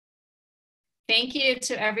Thank you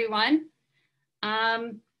to everyone.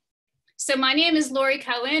 So my name is Lori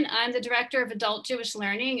Cohen. I'm the Director of Adult Jewish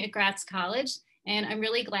Learning at Gratz College, and I'm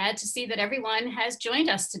really glad to see that everyone has joined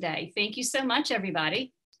us today. Thank you so much,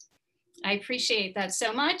 everybody. I appreciate that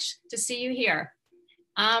so much to see you here.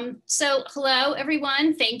 So hello,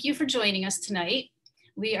 everyone. Thank you for joining us tonight.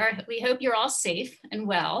 We hope you're all safe and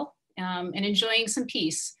well and enjoying some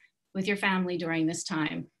peace with your family during this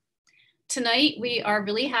time. Tonight, we are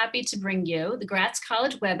really happy to bring you the Gratz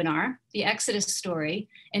College webinar, The Exodus Story,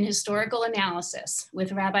 and Historical Analysis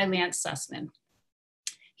with Rabbi Lance Sussman.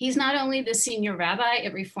 He's not only the senior rabbi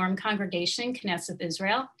at Reformed Congregation, Keneseth,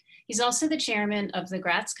 Israel, he's also the chairman of the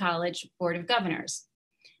Gratz College Board of Governors.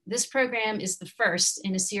 This program is the first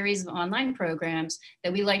in a series of online programs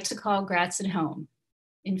that we like to call Gratz at Home.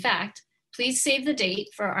 In fact, please save the date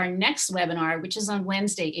for our next webinar, which is on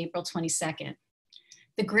Wednesday, April 22nd.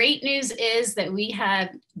 The great news is that we have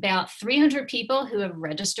about 300 people who have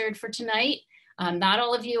registered for tonight. Not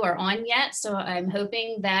all of you are on yet, so I'm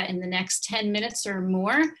hoping that in the next 10 minutes or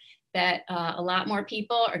more that a lot more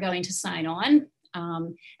people are going to sign on.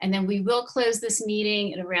 And then we will close this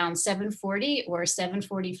meeting at around 7:40 or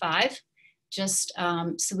 7:45, just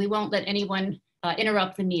so we won't let anyone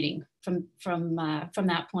interrupt the meeting from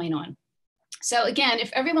that point on. So again,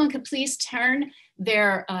 if everyone could please turn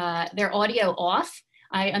their audio off.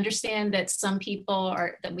 I understand that some people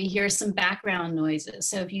that we hear some background noises.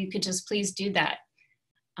 So if you could just please do that.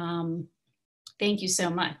 Thank you so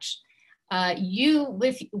much.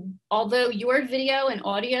 Although your video and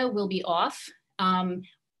audio will be off,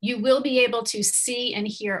 you will be able to see and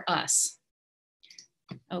hear us.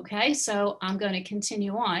 Okay, so I'm going to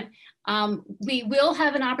continue on. We will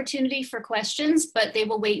have an opportunity for questions, but they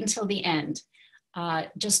will wait until the end,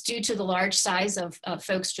 just due to the large size of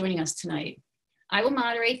folks joining us tonight. I will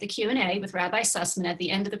moderate the Q&A with Rabbi Sussman at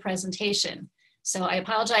the end of the presentation. So I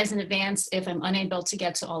apologize in advance if I'm unable to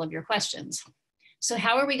get to all of your questions. So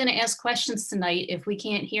how are we going to ask questions tonight if we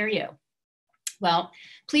can't hear you? Well,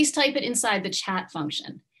 please type it inside the chat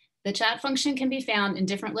function. The chat function can be found in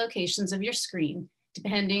different locations of your screen,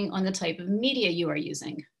 depending on the type of media you are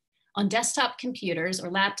using. On desktop computers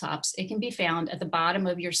or laptops, it can be found at the bottom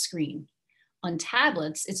of your screen. On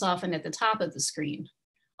tablets, it's often at the top of the screen.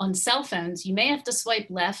 On cell phones, you may have to swipe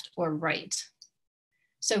left or right.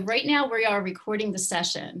 So right now we are recording the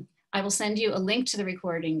session. I will send you a link to the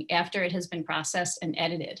recording after it has been processed and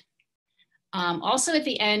edited. Also at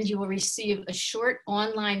the end, you will receive a short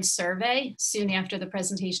online survey soon after the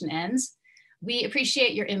presentation ends. We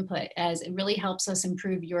appreciate your input as it really helps us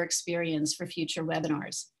improve your experience for future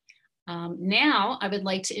webinars. Now I would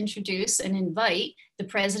like to introduce and invite the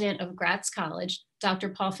president of Gratz College, Dr.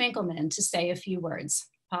 Paul Finkelman, to say a few words.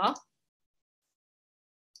 Paul?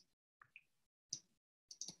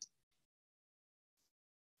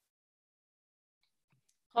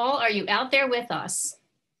 Paul, are you out there with us?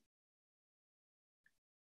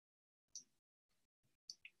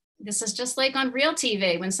 This is just like on real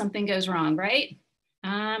TV when something goes wrong, right?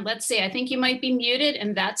 Let's see, I think you might be muted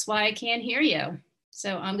and that's why I can't hear you.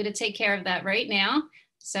 So I'm going to take care of that right now.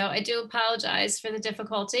 So I do apologize for the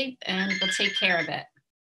difficulty and we'll take care of it.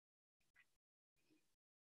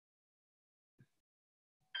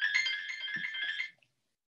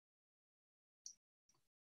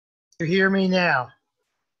 You hear me now?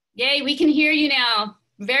 Yay, we can hear you now.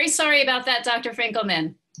 Very sorry about that, Dr.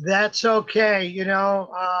 Finkelman. That's okay. You know,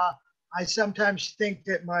 I sometimes think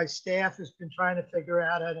that my staff has been trying to figure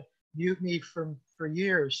out how to mute me for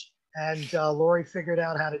years, and Lori figured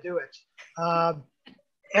out how to do it.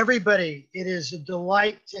 Everybody, it is a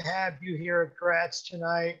delight to have you here at Gratz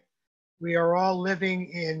tonight. We are all living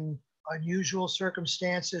in unusual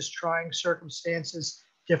circumstances, trying circumstances,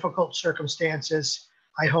 difficult circumstances.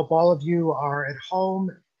 I hope all of you are at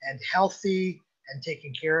home and healthy and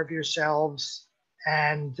taking care of yourselves.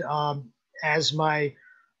 And as my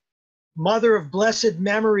mother of blessed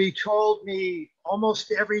memory told me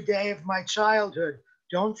almost every day of my childhood,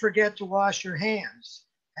 don't forget to wash your hands.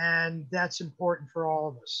 And that's important for all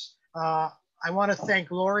of us. I want to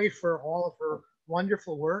thank Lori for all of her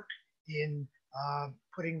wonderful work in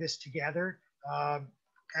putting this together.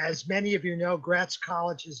 As many of you know, Gratz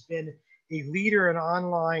College has been a leader in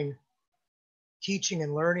online teaching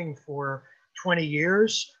and learning for 20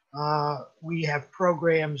 years. We have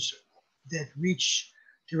programs that reach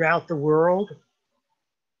throughout the world.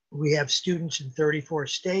 We have students in 34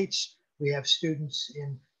 states. We have students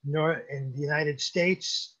in the United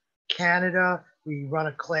States, Canada. We run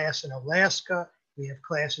a class in Alaska. We have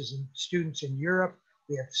students in Europe.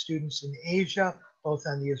 We have students in Asia, both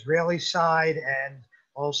on the Israeli side and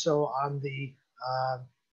also on the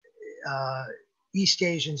East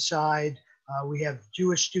Asian side. We have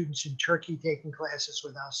Jewish students in Turkey taking classes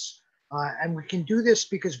with us. And we can do this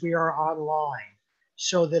because we are online,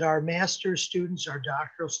 so that our master's students, our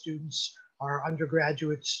doctoral students, our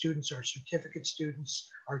undergraduate students, our certificate students,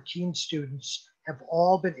 our teen students have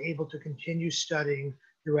all been able to continue studying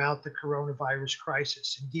throughout the coronavirus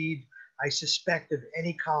crisis. Indeed, I suspect of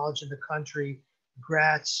any college in the country,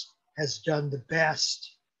 Gratz has done the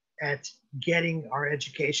best at getting our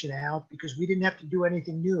education out because we didn't have to do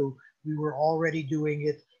anything new. We were already doing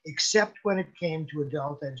it, except when it came to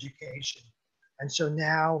adult education. And so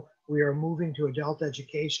now we are moving to adult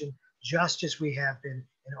education just as we have been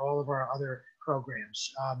in all of our other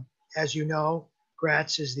programs. As you know,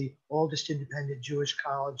 Gratz is the oldest independent Jewish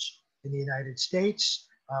college in the United States.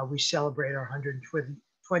 We celebrate our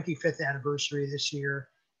 125th anniversary this year.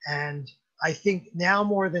 And I think now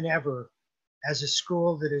more than ever, as a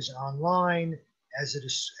school that is online, as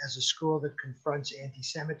a school that confronts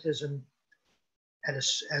anti-Semitism,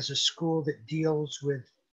 as a school that deals with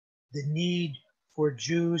the need for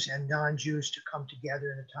Jews and non-Jews to come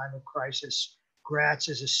together in a time of crisis, Gratz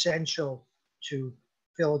is essential to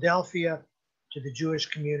Philadelphia, to the Jewish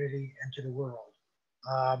community, and to the world.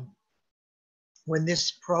 When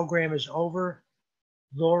this program is over,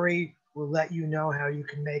 Lori will let you know how you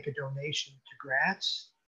can make a donation to Gratz.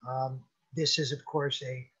 This is, of course,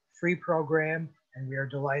 a free program, and we are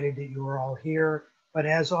delighted that you are all here. But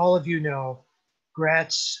as all of you know,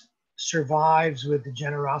 Gratz survives with the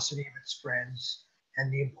generosity of its friends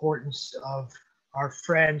and the importance of our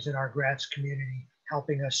friends in our Gratz community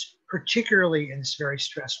helping us, particularly in this very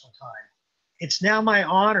stressful time. It's now my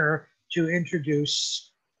honor to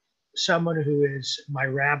introduce someone who is my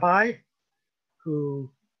rabbi, who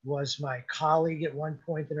was my colleague at one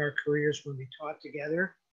point in our careers when we taught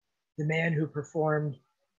together, the man who performed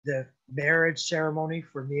the marriage ceremony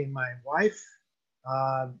for me and my wife,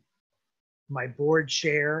 my board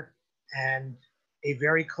chair, and a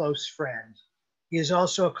very close friend. He is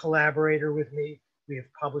also a collaborator with me. We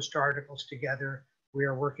have published articles together. We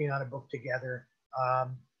are working on a book together.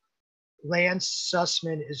 Lance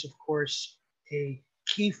Sussman is, of course, a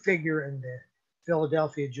key figure in the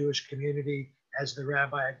Philadelphia Jewish community as the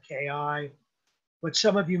rabbi at KI. What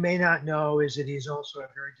some of you may not know is that he's also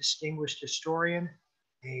a very distinguished historian,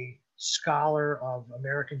 a scholar of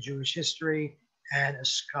American Jewish history, and a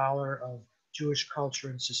scholar of Jewish culture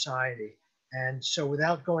and society. And so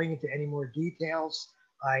without going into any more details,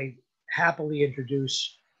 I happily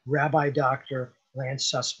introduce Rabbi Dr.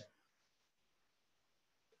 Lance Sussman.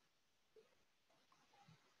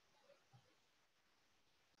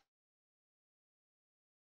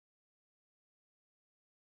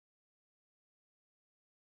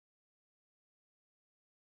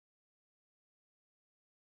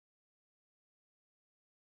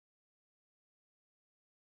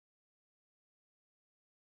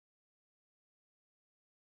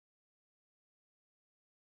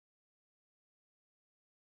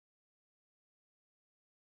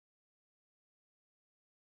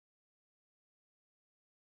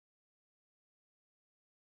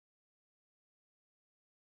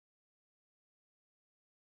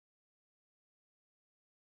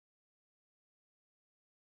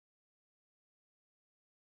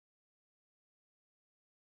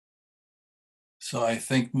 So I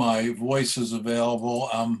think my voice is available.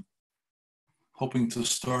 I'm hoping to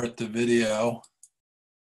start the video.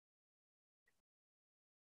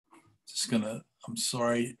 I'm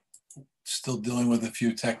sorry, still dealing with a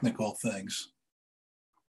few technical things.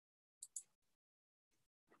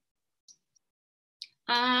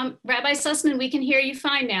 Rabbi Sussman, we can hear you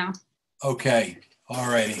fine now. Okay,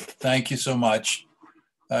 all righty. Thank you so much.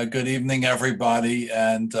 Good evening, everybody,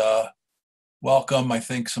 and welcome. I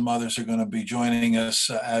think some others are going to be joining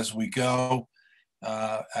us as we go.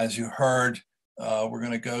 As you heard, we're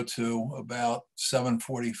going to go to about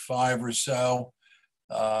 7:45 or so,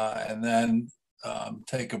 and then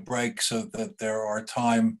take a break so that there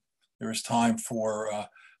is time for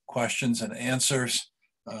questions and answers.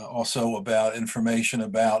 Also about information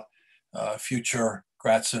about future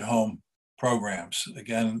Gratz at Home programs.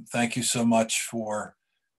 Again, thank you so much for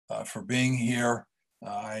being here.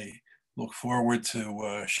 I look forward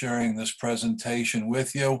to sharing this presentation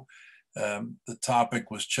with you. The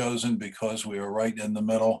topic was chosen because we are right in the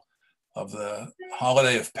middle of the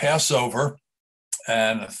holiday of Passover,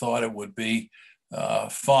 and I thought it would be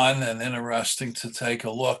fun and interesting to take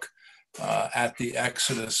a look at the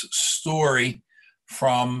Exodus story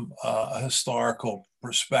from a historical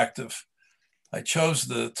perspective. I chose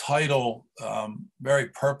the title very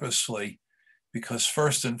purposely because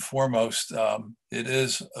first and foremost, it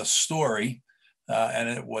is a story, and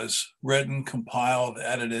it was written, compiled,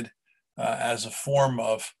 edited as a form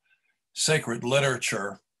of sacred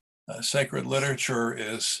literature. Sacred literature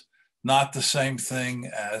is not the same thing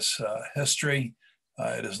as history.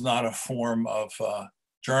 It is not a form of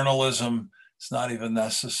journalism. It's not even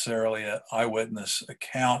necessarily an eyewitness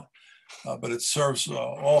account, but it serves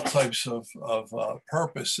all types of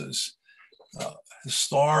purposes.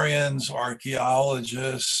 Historians,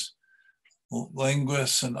 archaeologists,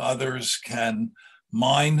 linguists, and others can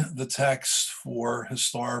mine the text for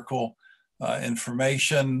historical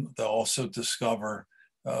information. They'll also discover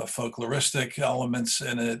folkloristic elements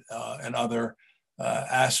in it and other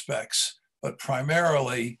aspects. But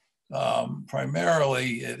primarily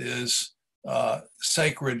it is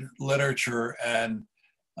sacred literature, and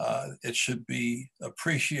it should be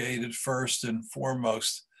appreciated first and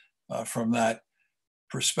foremost from that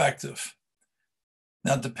perspective.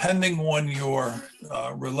 Now, depending on your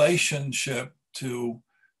relationship to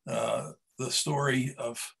the story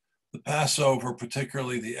of the Passover,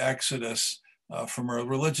 particularly the Exodus, from a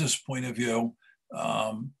religious point of view,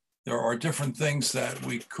 there are different things that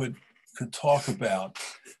we could talk about.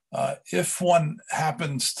 If one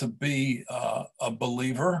happens to be a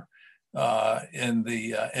believer in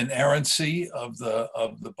the inerrancy of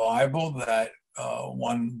the Bible, that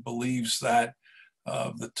one believes that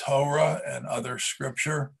the Torah and other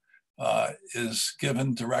scripture is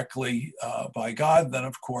given directly by God, then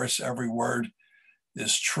of course every word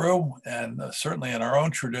is true. And certainly in our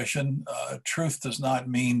own tradition, truth does not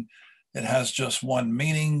mean it has just one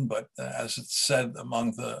meaning, but as it's said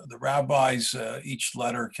among the rabbis, each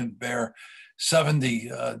letter can bear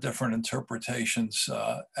 70 different interpretations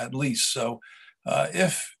at least. So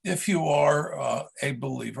if you are a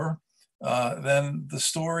believer, then the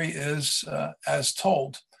story is as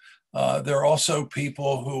told. There are also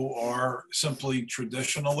people who are simply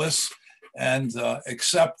traditionalists and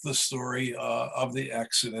accept the story of the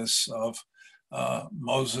Exodus, of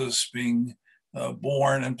Moses being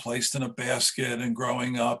born and placed in a basket and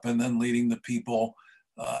growing up and then leading the people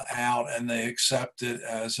out, and they accept it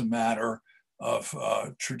as a matter of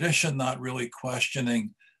tradition, not really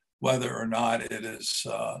questioning whether or not it is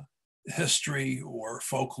history or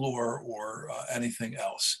folklore or anything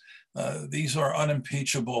else. These are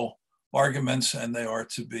unimpeachable arguments, and they are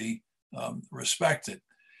to be respected.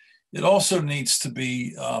 It also needs to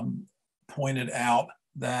be pointed out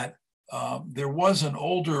that there was an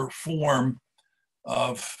older form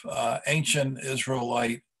of ancient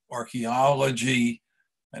Israelite archaeology.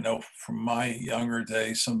 I know from my younger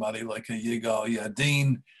days, somebody like a Yigal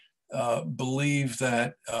Yadin believed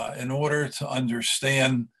that in order to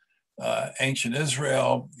understand ancient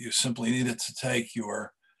Israel, you simply needed to take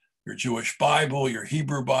your Jewish Bible, your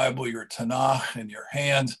Hebrew Bible, your Tanakh in your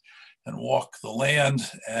hand and walk the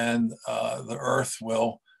land, and the earth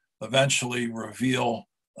will eventually reveal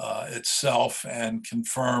itself and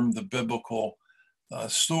confirm the biblical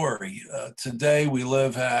story. Today we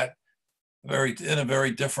live in a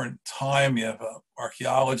very different time. You have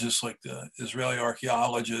archaeologists like the Israeli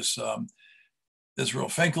archaeologist Israel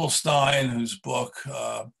Finkelstein, whose book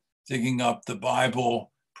Digging Up the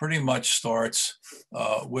Bible pretty much starts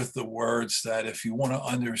with the words that if you want to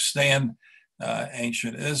understand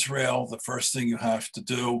ancient Israel, the first thing you have to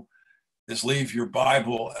do is leave your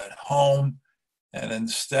Bible at home and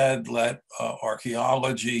instead let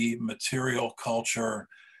archaeology, material culture,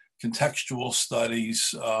 contextual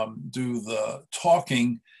studies do the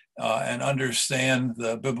talking and understand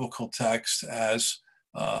the biblical text as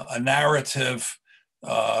a narrative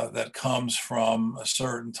that comes from a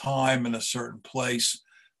certain time and a certain place,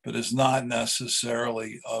 but is not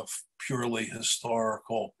necessarily of purely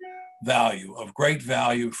historical value, of great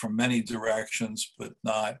value from many directions, but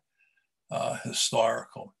not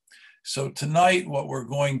historical. So tonight, what we're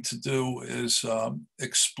going to do is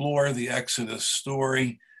explore the Exodus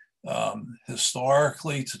story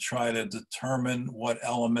historically to try to determine what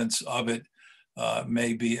elements of it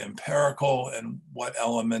may be empirical and what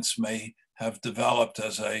elements may have developed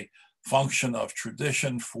as a function of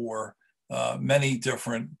tradition for many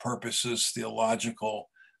different purposes, theological,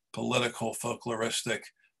 political, folkloristic,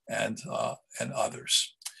 and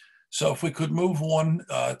others. So if we could move on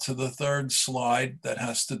to the third slide that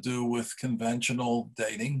has to do with conventional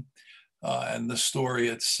dating and the story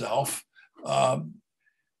itself.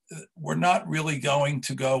 We're not really going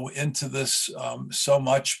to go into this so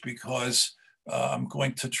much because I'm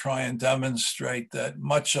going to try and demonstrate that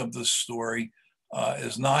much of the story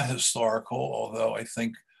is not historical, although I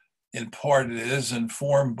think in part it is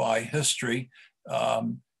informed by history,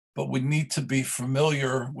 but we need to be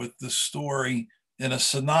familiar with the story in a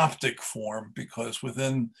synoptic form, because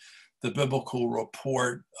within the biblical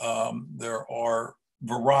report, there are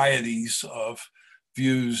varieties of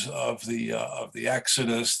views of the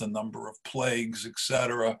Exodus, the number of plagues,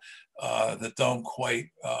 etc., that don't quite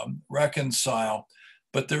reconcile.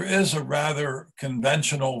 But there is a rather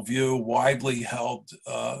conventional view, widely held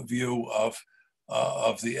view of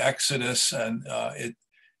the Exodus, and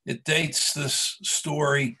it dates this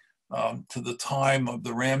story to the time of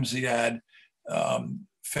the Ramesseid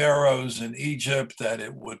pharaohs in Egypt, that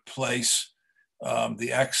it would place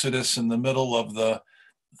the Exodus in the middle of the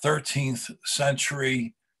 13th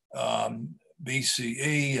century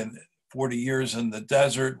BCE, and 40 years in the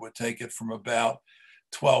desert would take it from about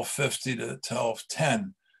 1250 to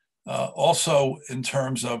 1210. Also, in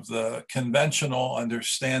terms of the conventional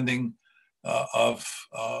understanding of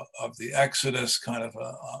the Exodus, kind of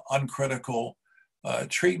an uncritical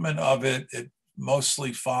treatment of it, it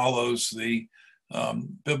mostly follows the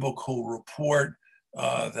biblical report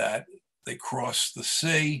that they crossed the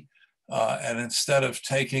sea, and instead of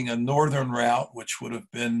taking a northern route, which would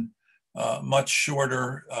have been much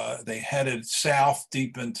shorter, they headed south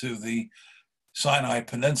deep into the Sinai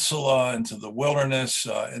Peninsula, into the wilderness,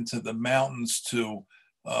 into the mountains to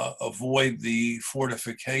avoid the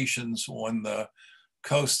fortifications on the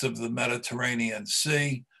coast of the Mediterranean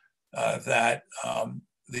Sea. That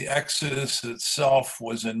the Exodus itself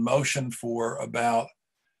was in motion for about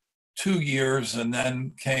 2 years and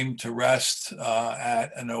then came to rest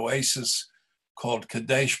at an oasis called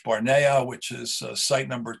Kadesh Barnea, which is site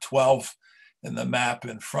number 12 in the map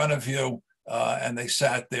in front of you. And they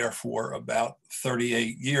sat there for about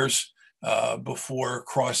 38 years before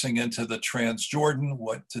crossing into the Transjordan,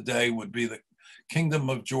 what today would be the Kingdom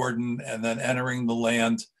of Jordan, and then entering the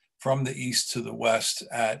land from the east to the west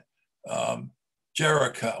at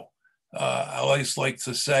Jericho. I always like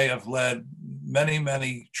to say I've led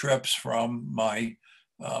many trips from my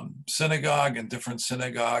synagogue and different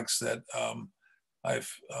synagogues that I've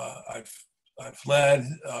led,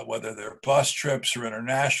 whether they're bus trips or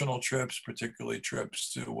international trips, particularly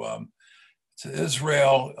trips to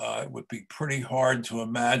Israel. It would be pretty hard to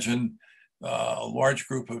imagine a large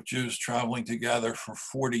group of Jews traveling together for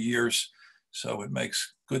 40 years. So it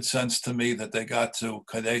makes good sense to me that they got to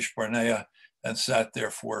Kadesh Barnea and sat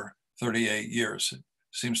there for 38 years. It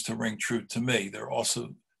seems to ring true to me.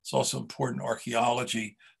 It's also important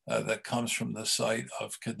archaeology that comes from the site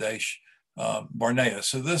of Kadesh Barnea.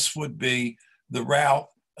 So this would be the route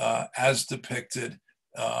as depicted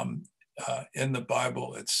in the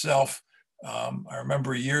Bible itself. I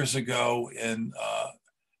remember years ago in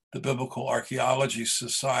the Biblical Archaeology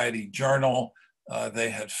Society journal, they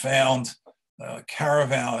had found a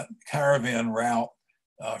caravan route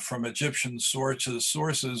from Egyptian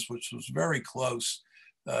sources, which was very close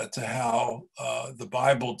to how the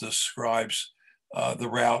Bible describes the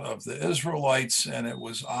route of the Israelites, and it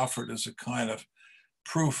was offered as a kind of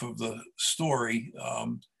proof of the story.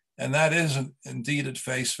 And that is indeed at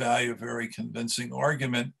face value a very convincing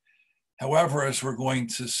argument. However, as we're going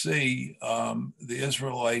to see, the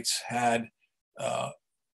Israelites had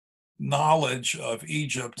knowledge of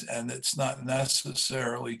Egypt, and it's not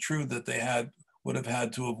necessarily true that they would have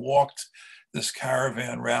had to have walked this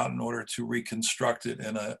caravan route in order to reconstruct it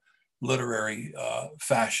in a literary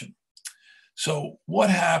fashion. So what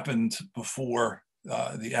happened before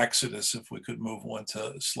the Exodus? If we could move on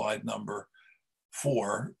to slide number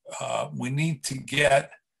 4, we need to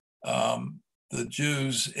get the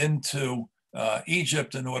Jews into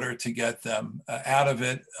Egypt in order to get them out of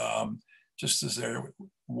it. Just as there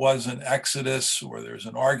was an Exodus, or there's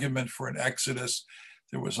an argument for an Exodus,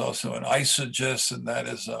 there was also an eisegesis, and that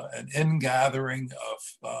is an ingathering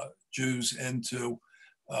of Jews into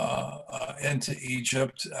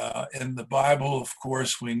Egypt. In the Bible, of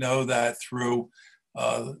course, we know that through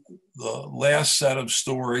the last set of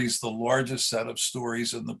stories, the largest set of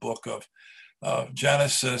stories in the book of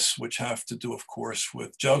Genesis, which have to do, of course,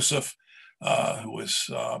 with Joseph, who was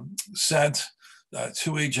sent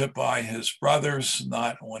to Egypt by his brothers,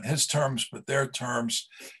 not on his terms, but their terms,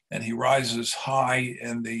 and he rises high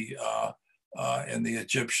in the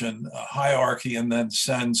Egyptian hierarchy, and then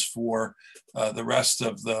sends for the rest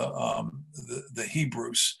of the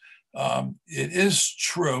Hebrews. It is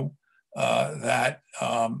true that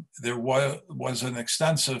there was an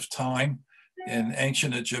extensive time in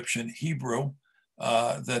ancient Egyptian Hebrew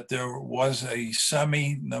that there was a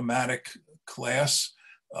semi-nomadic class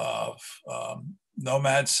of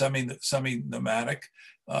nomads, semi-nomadic,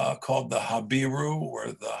 called the Habiru or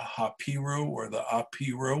the Hapiru or the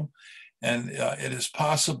Apiru. And it is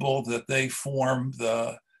possible that they form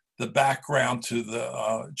the background to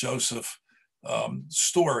the Joseph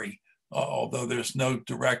story. although there's no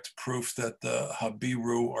direct proof that the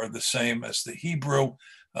Habiru are the same as the Hebrew.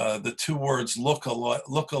 The two words look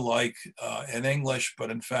alike in English,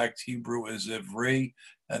 but in fact, Hebrew is Ivri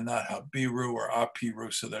and not Habiru or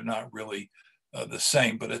Apiru, so they're not really the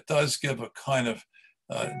same. But it does give a kind of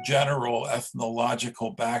general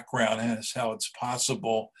ethnological background as how it's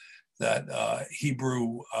possible that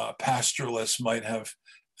Hebrew pastoralists might have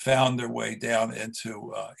found their way down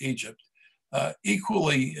into Egypt.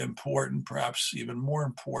 Equally important, perhaps even more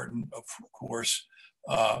important, of course,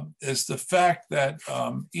 is the fact that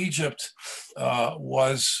Egypt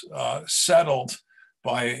was settled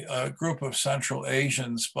by a group of Central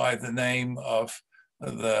Asians by the name of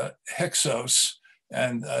the Hyksos,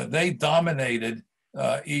 and they dominated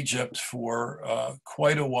Egypt for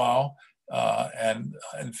quite a while. And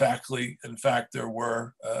in fact, there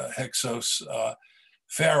were Hyksos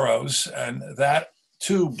pharaohs, and that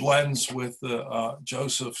too blends with the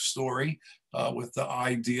Joseph story, with the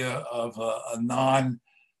idea of a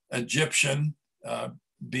non-Egyptian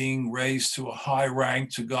being raised to a high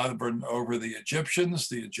rank to govern over the Egyptians.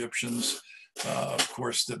 The Egyptians, of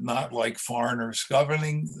course, did not like foreigners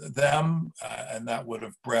governing them, and that would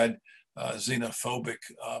have bred xenophobic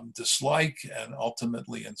dislike and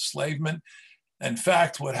ultimately enslavement. In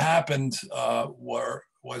fact, what happened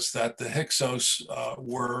was that the Hyksos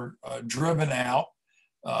were driven out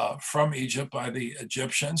from Egypt by the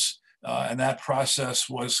Egyptians, and that process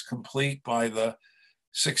was complete by the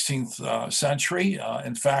 16th century.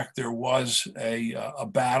 In fact, there was a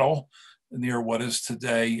battle near what is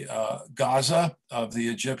today Gaza of the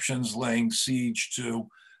Egyptians laying siege to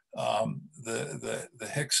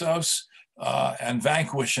the Hyksos and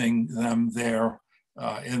vanquishing them there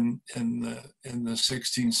in the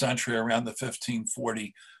 16th century, around the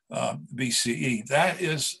 1540 BCE. That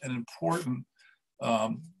is an important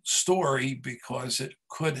story because it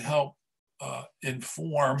could help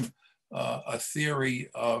inform a theory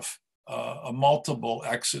of a multiple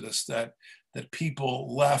exodus, that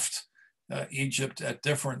people left Egypt at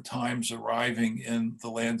different times, arriving in the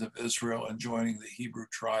land of Israel and joining the Hebrew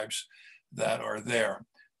tribes that are there.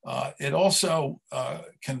 It also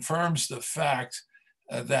confirms the fact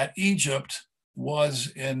that Egypt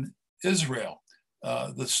was in Israel.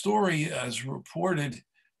 The story, as reported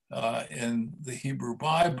in the Hebrew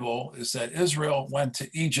Bible, is that Israel went to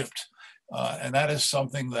Egypt. And that is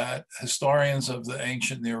something that historians of the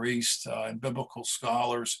ancient Near East and biblical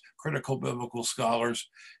scholars, critical biblical scholars,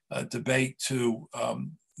 debate to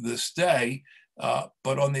this day.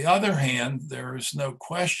 But on the other hand, there is no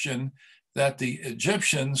question that the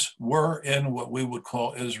Egyptians were in what we would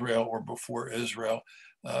call Israel, or before Israel,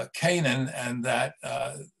 Canaan, and that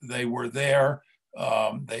they were there.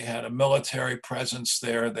 They had a military presence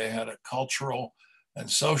there. They had a cultural and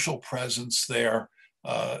social presence there.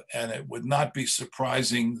 And it would not be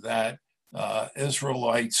surprising that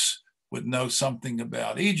Israelites would know something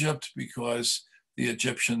about Egypt, because the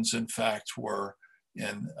Egyptians, in fact, were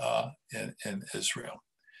in Israel.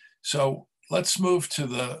 So let's move to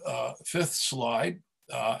the fifth slide,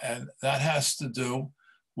 and that has to do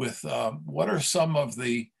with what are some of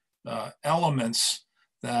the elements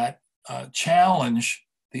that challenge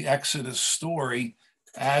the Exodus story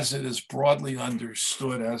as it is broadly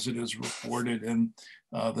understood, as it is reported in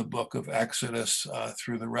the book of Exodus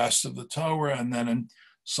through the rest of the Torah, and then in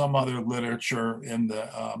some other literature in the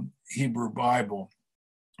Hebrew Bible.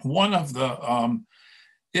 One of the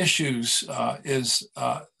issues is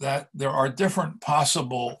that there are different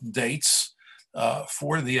possible dates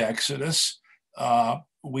for the Exodus.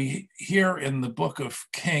 We hear in the book of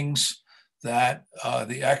Kings that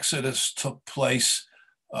the Exodus took place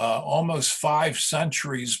almost 5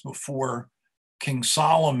 centuries before King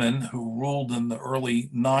Solomon, who ruled in the early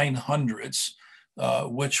 900s,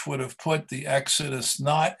 which would have put the Exodus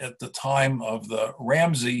not at the time of the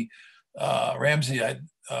Ramseyite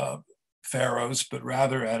pharaohs, but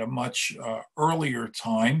rather at a much earlier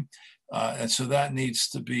time. And so that needs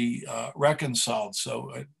to be reconciled.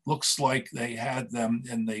 So it looks like they had them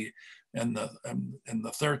in the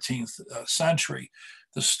 13th century.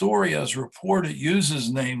 The story, as reported,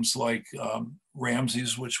 uses names like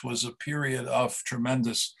Ramses, which was a period of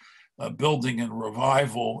tremendous building and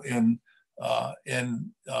revival in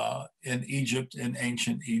Egypt, in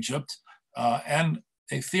ancient Egypt, and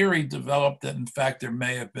a theory developed that, in fact, there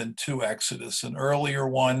may have been 2 Exodus: an earlier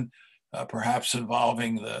one, perhaps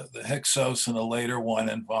involving the Hyksos, and a later one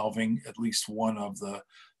involving at least one of the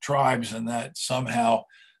tribes, and that somehow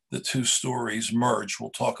the 2 stories merge. We'll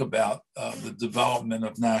talk about the development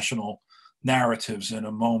of national narratives in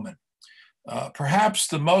a moment. Perhaps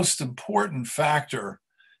the most important factor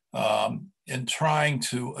in trying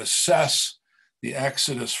to assess the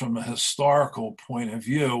Exodus from a historical point of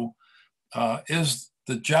view is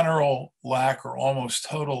the general lack or almost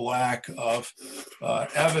total lack of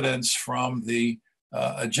evidence from the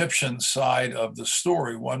Egyptian side of the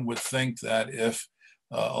story. One would think that if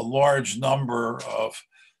a large number of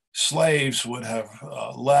slaves would have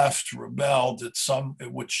left, rebelled,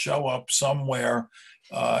 it would show up somewhere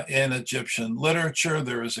in Egyptian literature.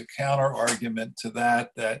 There is a counter argument to that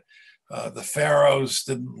the pharaohs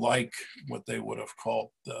didn't like what they would have called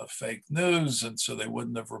fake news, and so they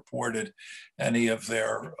wouldn't have reported any of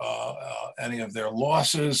their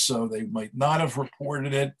losses. So they might not have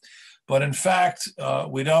reported it. But in fact,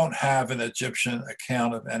 we don't have an Egyptian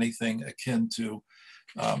account of anything akin to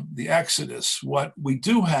the Exodus. What we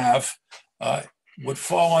do have would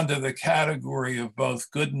fall under the category of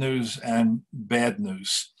both good news and bad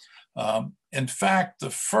news. In fact, the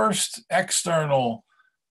first external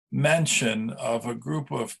mention of a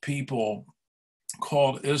group of people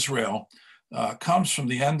called Israel comes from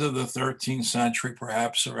the end of the 13th century,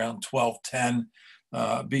 perhaps around 1210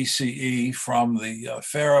 BCE, from the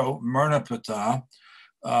pharaoh Merneptah,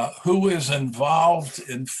 who is involved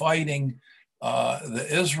in fighting the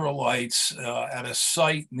Israelites at a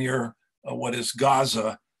site near what is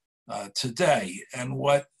Gaza today. And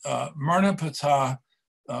what Merneptah's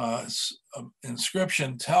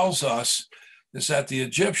inscription tells us is that the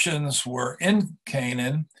Egyptians were in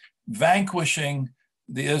Canaan, vanquishing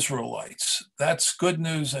the Israelites. That's good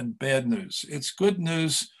news and bad news. It's good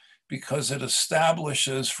news because it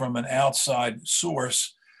establishes from an outside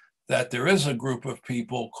source that there is a group of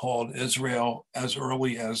people called Israel as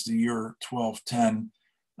early as the year 1210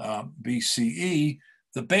 BCE.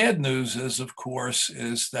 The bad news is, of course,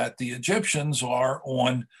 is that the Egyptians are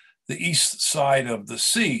on the east side of the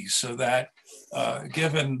sea, so that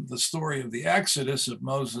given the story of the Exodus, if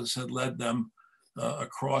Moses had led them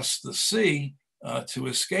across the sea to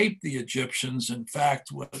escape the Egyptians, in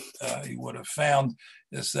fact, what he would have found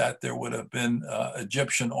is that there would have been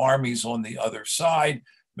Egyptian armies on the other side.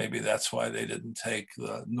 Maybe that's why they didn't take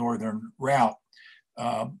the northern route.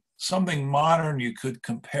 Something modern you could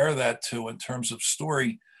compare that to in terms of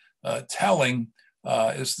story telling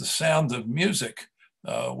is the sound of music,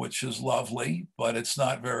 which is lovely, but it's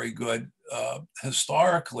not very good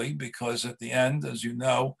historically, because at the end, as you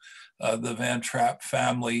know, the Van Trapp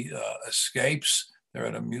family escapes. They're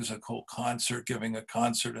at a musical concert, giving a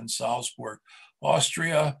concert in Salzburg,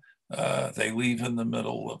 Austria. They leave in the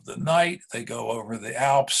middle of the night. They go over the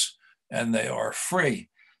Alps and they are free.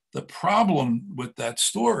 The problem with that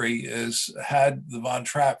story is, had the Von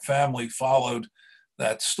Trapp family followed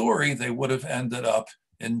that story, they would have ended up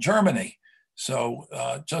in Germany. So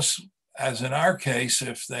just as in our case,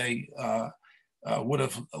 if they would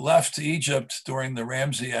have left Egypt during the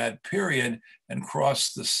Ramesseid period and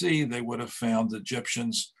crossed the sea, they would have found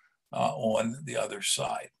Egyptians on the other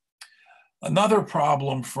side. Another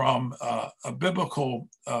problem from a biblical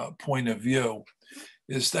point of view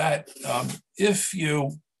is that if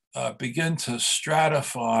you begin to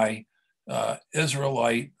stratify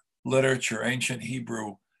Israelite literature, ancient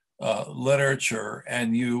Hebrew literature,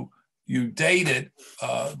 and you date it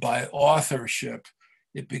by authorship,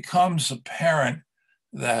 it becomes apparent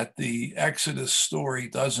that the Exodus story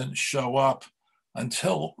doesn't show up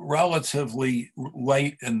until relatively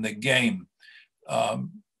late in the game.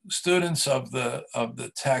 Students of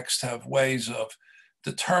the text have ways of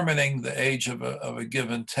determining the age of a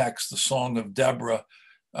given text. The Song of Deborah,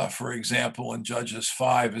 for example, in Judges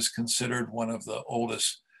 5 is considered one of the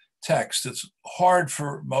oldest texts. It's hard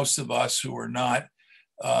for most of us who are not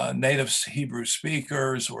native Hebrew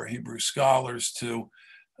speakers or Hebrew scholars to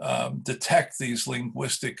detect these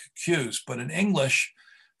linguistic cues. But in English,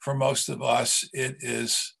 for most of us, it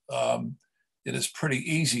is pretty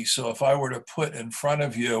easy. So if I were to put in front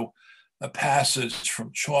of you a passage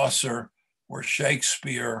from Chaucer or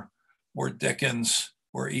Shakespeare or Dickens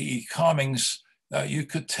or E.E. Cummings, you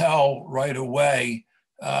could tell right away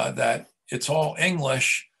that it's all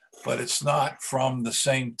English, but it's not from the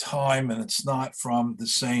same time and it's not from the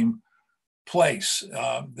same place.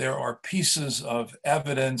 There are pieces of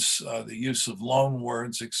evidence, the use of loan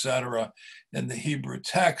words, etc., in the Hebrew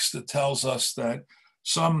text that tells us that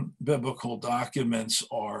some biblical documents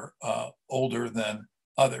are older than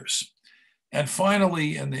others. And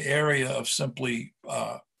finally, in the area of simply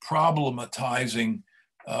problematizing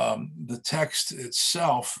the text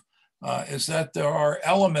itself, is that there are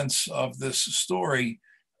elements of this story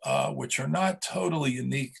which are not totally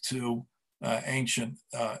unique to ancient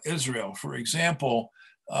Israel. For example,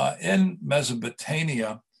 in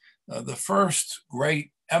Mesopotamia, the first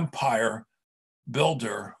great empire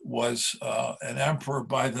builder was an emperor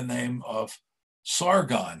by the name of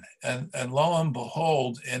Sargon. And lo and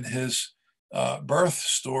behold, in his birth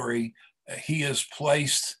story, he is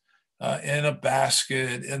placed in a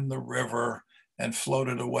basket in the river and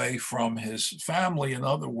floated away from his family. In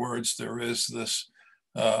other words, there is this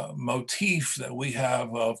motif that we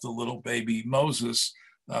have of the little baby Moses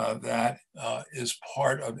that is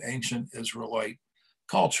part of ancient Israelite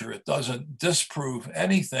culture. It doesn't disprove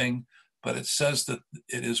anything, but it says that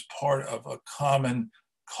it is part of a common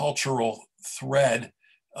cultural thread,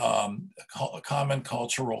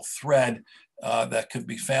 that could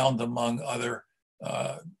be found among other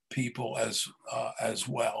people as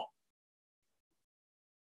well.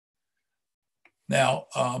 Now,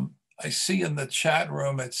 I see in the chat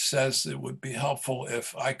room, it says it would be helpful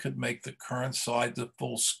if I could make the current slide the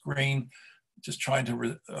full screen. Just trying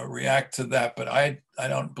to react to that, but I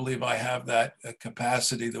don't believe I have that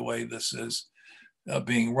capacity the way this is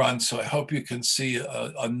being run. So I hope you can see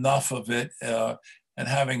enough of it, and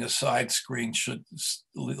having a side screen should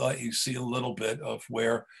let you see a little bit of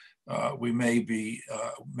where we may be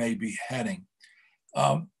heading.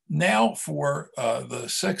 Now for the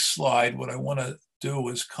sixth slide, what I want to do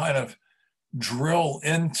is kind of drill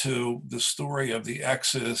into the story of the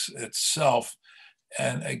Exodus itself,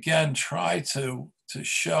 and again try to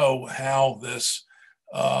show how this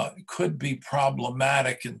could be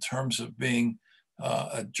problematic in terms of being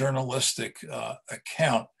a journalistic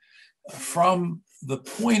account. From the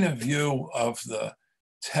point of view of the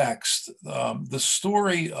text, the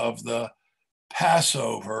story of the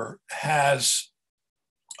Passover has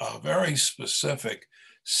a very specific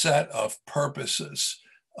set of purposes.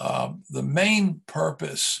 The main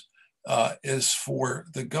purpose is for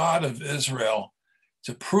the God of Israel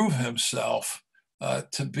to prove himself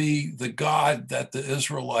to be the God that the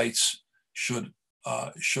Israelites should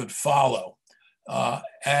follow.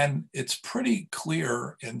 And it's pretty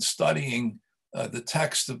clear in studying the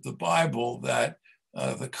text of the Bible that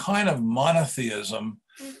the kind of monotheism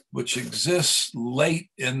which exists late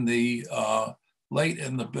in the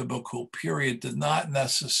biblical period did not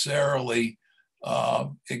necessarily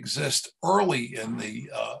exist early in the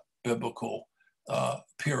biblical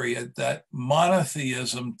period. That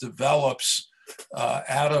monotheism develops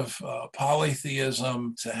out of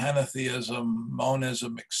polytheism to henotheism,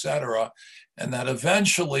 monism, etc., and that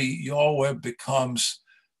eventually Yahweh becomes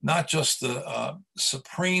not just the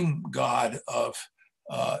supreme God of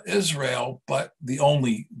Israel, but the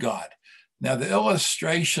only God. Now, the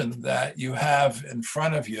illustration that you have in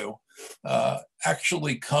front of you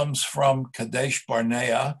actually comes from Kadesh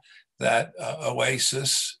Barnea, that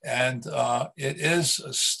oasis, and it is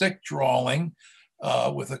a stick drawing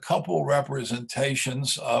with a couple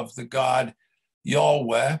representations of the God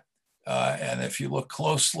Yahweh. And if you look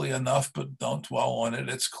closely enough, but don't dwell on it,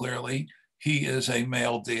 it's clearly he is a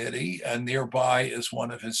male deity, and nearby is one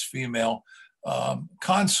of his female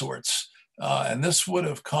consorts. And this would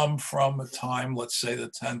have come from a time, let's say the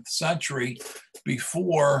 10th century,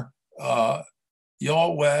 before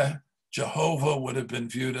Yahweh, Jehovah, would have been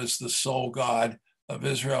viewed as the sole God of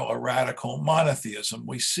Israel, a radical monotheism.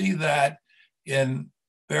 We see that in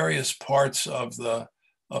various parts of the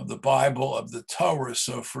Bible, of the Torah.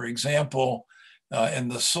 So, for example, in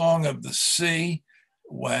the Song of the Sea,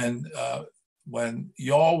 when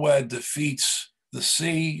Yahweh defeats the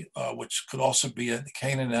sea, which could also be a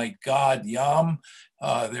Canaanite god, Yam,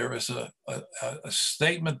 there is a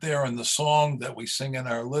statement there in the song that we sing in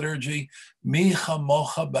our liturgy, Mi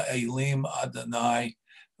chamocha ba'elim Adonai,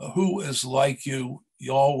 who is like you,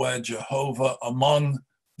 Yahweh, Jehovah, among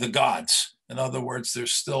the gods. In other words,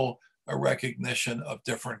 there's still a recognition of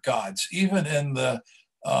different gods. Even in the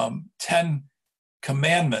 10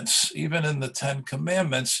 Commandments,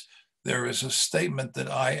 there is a statement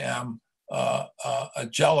that I am a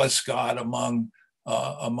jealous God among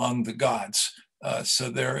the gods. So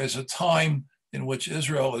there is a time in which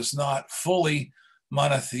Israel is not fully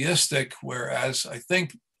monotheistic, whereas I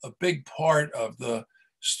think a big part of the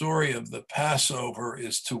story of the Passover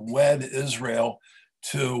is to wed Israel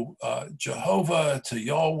to Jehovah, to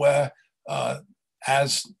Yahweh,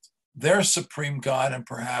 as their supreme God and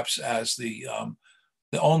perhaps as the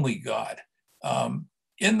only God.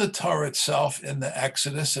 In the Torah itself, in the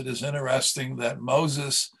Exodus, it is interesting that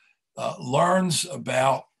Moses learns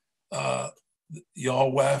about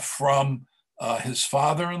Yahweh from his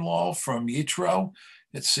father-in-law, from Yitro.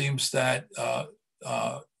 It seems that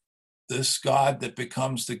this God that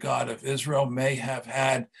becomes the God of Israel may have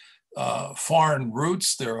had foreign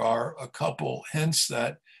roots. There are a couple hints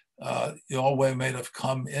that Yahweh may have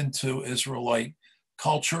come into Israelite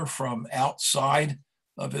culture from outside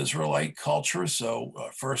Israelite culture. So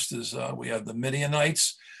first is we have the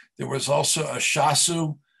Midianites. There was also a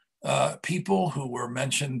Shasu people who were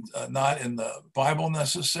mentioned not in the Bible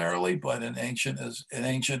necessarily, but in ancient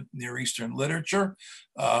Near Eastern literature,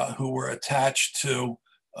 who were attached to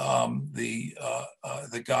the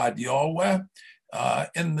god Yahweh.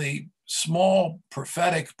 In the small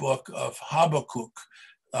prophetic book of Habakkuk,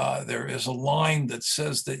 there is a line that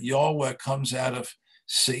says that Yahweh comes out of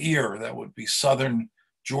Seir, that would be southern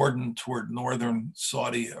Jordan toward northern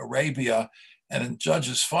Saudi Arabia. And in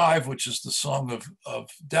Judges 5, which is the song of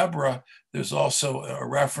Deborah, there's also a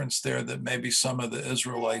reference there that maybe some of the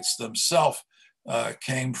Israelites themselves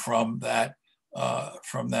came from that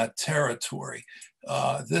territory.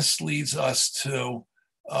 This leads us to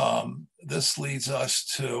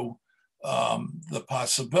the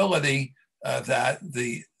possibility that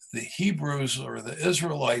the Hebrews or the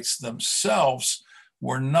Israelites themselves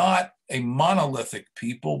were not a monolithic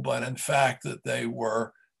people, but in fact that they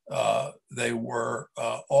were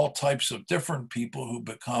all types of different people who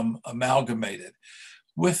become amalgamated.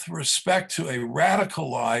 With respect to a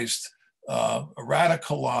radicalized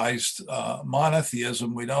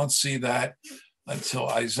monotheism, we don't see that until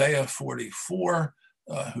Isaiah 44,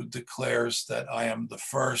 who declares that I am the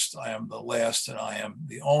first, I am the last, and I am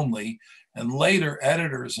the only. And later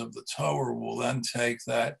editors of the Torah will then take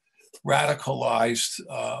that radicalized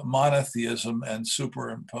monotheism and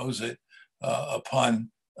superimpose it upon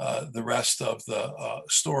the rest of the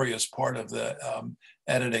story as part of the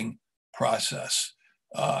editing process.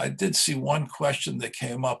 I did see one question that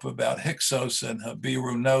came up about Hyksos and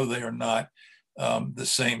Habiru. No, they are not the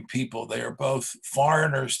same people. They are both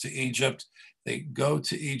foreigners to Egypt. They go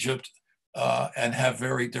to Egypt and have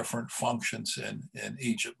very different functions in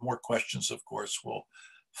Egypt. More questions, of course, will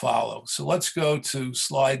follow. So let's go to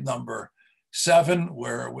slide number 7,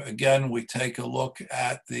 where again we take a look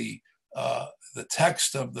at the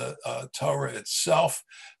text of the Torah itself.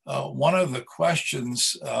 One of the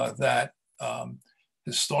questions that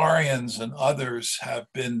historians and others have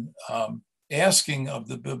been asking of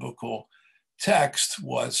the biblical text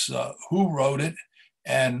was who wrote it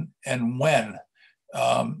and when.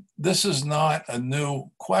 This is not a new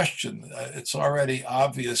question. It's already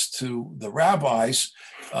obvious to the rabbis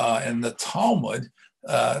in the Talmud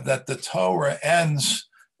that the Torah ends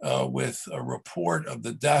with a report of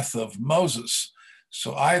the death of Moses.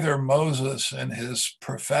 So either Moses in his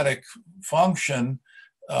prophetic function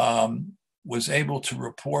was able to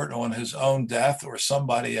report on his own death, or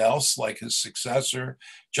somebody else like his successor.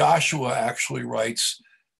 Joshua actually writes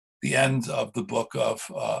the end of the book of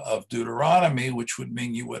Deuteronomy, which would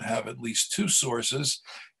mean you would have at least 2 sources.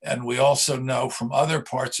 And we also know from other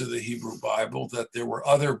parts of the Hebrew Bible that there were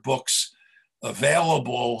other books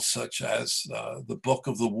available, such as the Book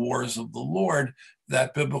of the Wars of the Lord,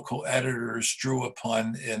 that biblical editors drew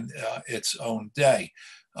upon in its own day.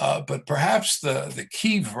 But perhaps the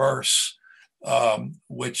key verse,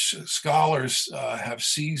 which scholars have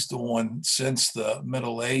seized on since the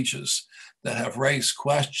Middle Ages, that have raised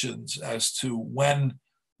questions as to when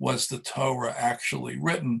was the Torah actually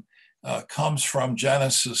written, comes from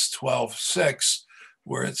Genesis 12:6,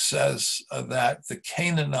 where it says that the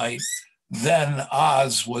Canaanite then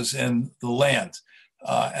Oz was in the land.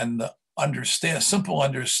 And the simple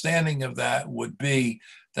understanding of that would be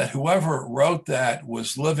that whoever wrote that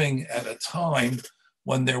was living at a time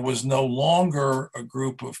when there was no longer a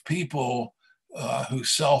group of people who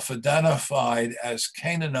self-identified as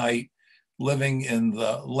Canaanite living in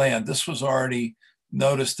the land. This was already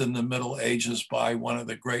noticed in the Middle Ages by one of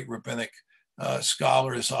the great rabbinic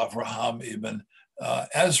scholars, Avraham ibn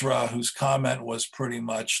Ezra, whose comment was pretty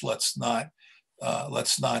much, let's not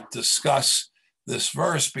discuss this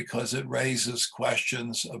verse because it raises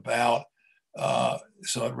questions about the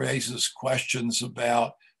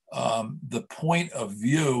point of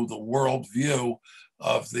view, the world view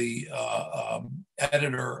of the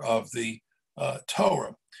editor of the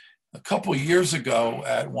Torah. A couple of years ago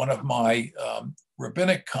at one of my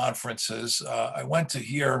rabbinic conferences, I went to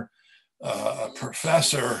hear a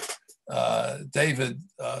professor, David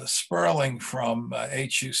Sperling from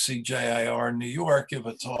HUCJIR New York, give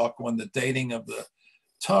a talk on the dating of the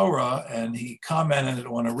Torah, and he commented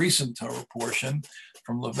on a recent Torah portion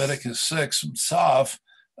from Leviticus 6, Tzav,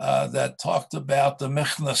 that talked about the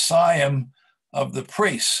Michnasayim of the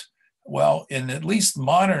priests. Well, in at least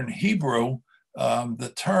modern Hebrew,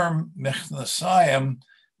 the term Michnasayim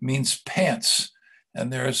means pants.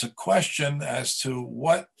 And there is a question as to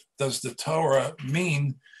what does the Torah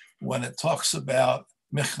mean when it talks about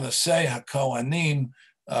Michnasei HaKohanim,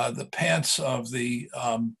 the pants of the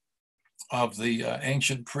of the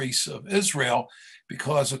ancient priests of Israel,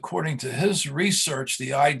 because according to his research,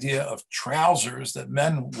 the idea of trousers that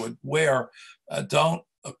men would wear don't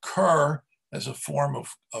occur as a form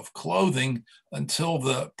of clothing until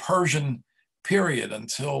the Persian period,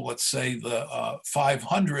 until, let's say, the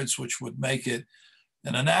 500s, which would make it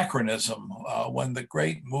an anachronism. When the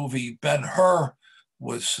great movie Ben-Hur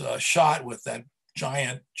was shot with that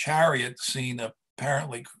giant chariot scene,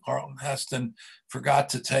 apparently Charlton Heston forgot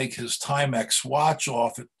to take his Timex watch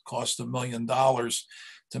off. It cost $1 million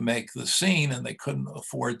to make the scene, and they couldn't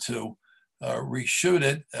afford to reshoot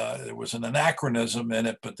it. There was an anachronism in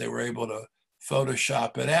it, but they were able to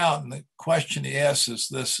Photoshop it out. And the question he asks, is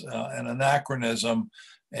this an anachronism,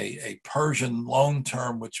 a Persian loan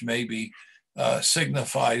term, which maybe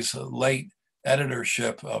signifies a late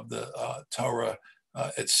editorship of the Torah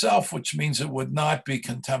itself, which means it would not be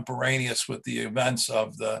contemporaneous with the events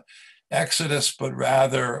of the Exodus, but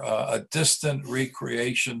rather a distant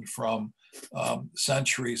recreation from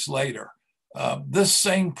centuries later. This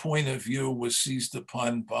same point of view was seized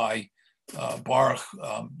upon by Baruch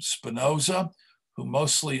Spinoza, who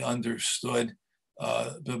mostly understood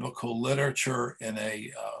biblical literature in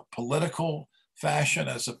a political fashion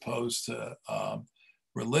as opposed to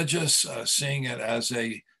religious, seeing it as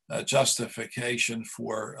a justification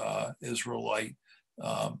for Israelite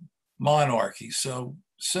monarchy. So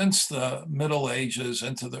since the Middle Ages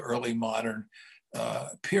into the early modern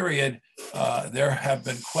period, there have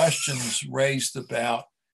been questions raised about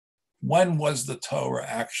when was the Torah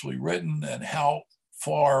actually written and how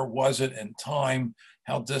far was it in time,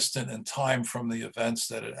 how distant in time from the events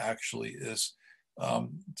that it actually is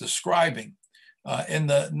describing. In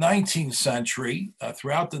the 19th century,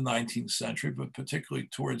 throughout the 19th century, but particularly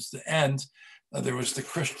towards the end, there was the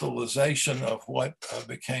crystallization of what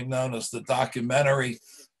became known as the documentary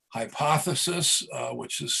hypothesis,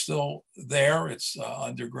 which is still there. It's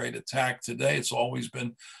under great attack today. It's always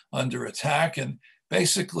been under attack. And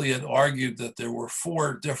basically, it argued that there were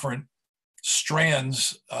four different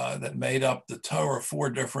strands that made up the Torah, four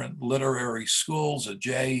different literary schools, a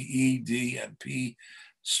J, E, D, and P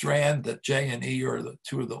strand. That J and E are the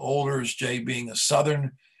two of the olders, J being a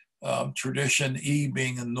southern tradition, E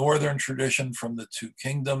being a northern tradition from the two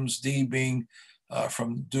kingdoms, D being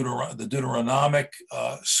from the Deuteronomic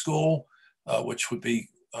school, which would be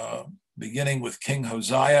beginning with King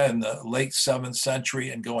Hosea in the late 7th century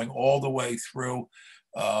and going all the way through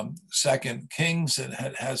Second Kings. It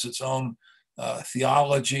has its own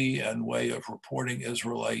theology and way of reporting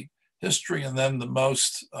Israelite history. And then the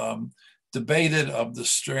most debated of the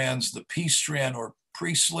strands, the P strand or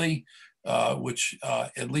priestly, which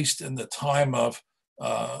at least in the time of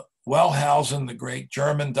Wellhausen, the great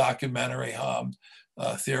German documentary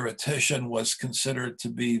theoretician, was considered to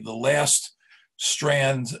be the last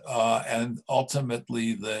strand, and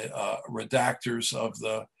ultimately the redactors of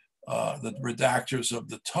the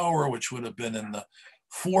Torah, which would have been in the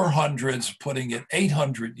 400s, putting it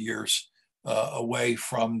 800 years away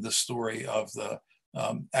from the story of the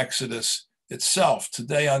Exodus itself.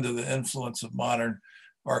 Today, under the influence of modern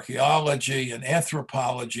archaeology and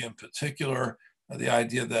anthropology in particular, the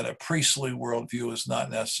idea that a priestly worldview is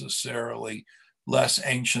not necessarily less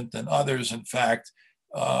ancient than others. In fact,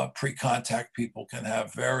 pre-contact people can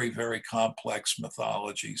have very, very complex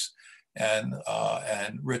mythologies and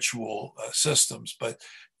ritual systems. But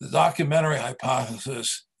the documentary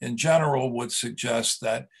hypothesis in general would suggest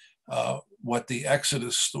that what the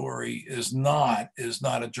Exodus story is not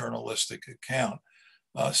a journalistic account.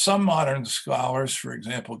 Some modern scholars, for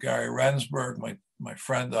example, Gary Rensburg, my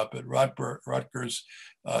friend up at Rutgers,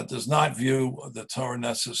 does not view the Torah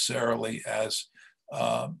necessarily as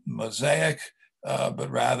Mosaic, but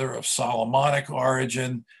rather of Solomonic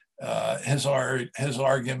origin. His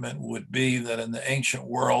argument would be that in the ancient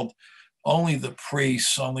world, only the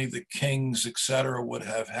priests, only the kings, etc., would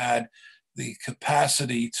have had the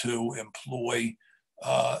capacity to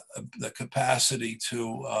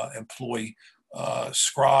employ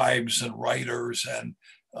scribes and writers and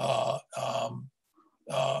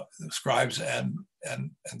scribes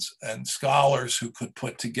and scholars who could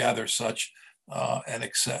put together such an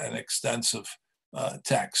extensive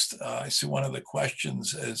text. I see one of the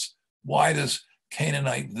questions is, why does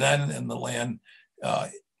Canaanite then in the land,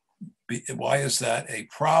 why is that a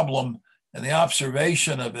problem? And the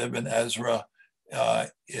observation of Ibn Ezra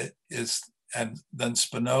and then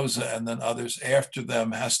Spinoza and then others after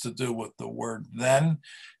them has to do with the word then,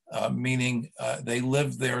 meaning they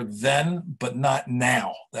lived there then, but not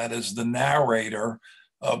now. That is, the narrator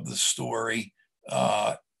of the story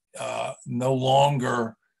no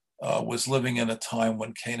longer was living in a time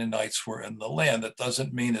when Canaanites were in the land. That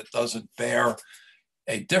doesn't mean it doesn't bear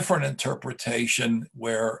a different interpretation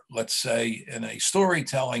where, let's say, in a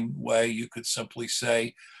storytelling way, you could simply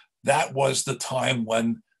say that was the time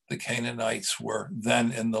when the Canaanites were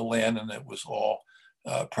then in the land, and it was all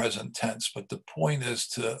present tense. But the point is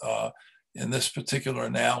to, in this particular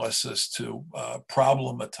analysis, to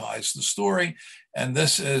problematize the story. And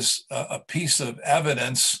this is a piece of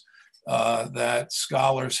evidence that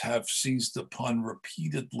scholars have seized upon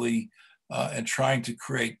repeatedly and trying to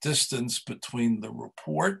create distance between the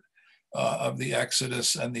report of the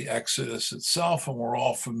Exodus and the Exodus itself. And we're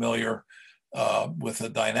all familiar with the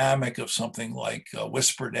dynamic of something like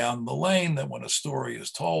Whisper Down the Lane, that when a story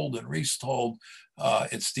is told and retold,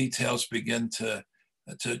 its details begin to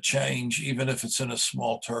change, even if it's in a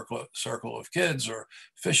small circle of kids, or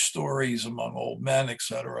fish stories among old men, et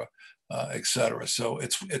cetera, et cetera. So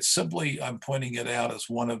it's simply, I'm pointing it out as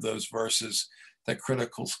one of those verses that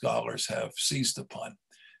critical scholars have seized upon.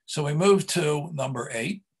 So we move to number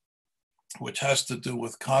 8, which has to do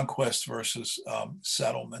with conquest versus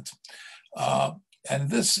settlement. And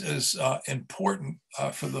this is important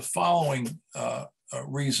for the following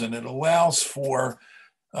reason. It allows for,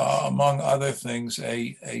 among other things,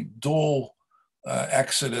 a dual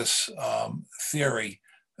Exodus theory,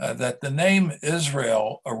 that the name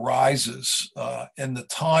Israel arises in the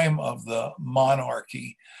time of the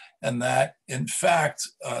monarchy, and that, in fact,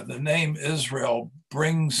 the name Israel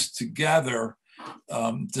brings together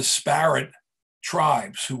disparate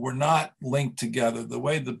tribes who were not linked together. The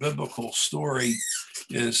way the biblical story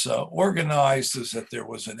is organized is that there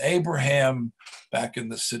was an Abraham back in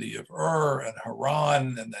the city of Ur and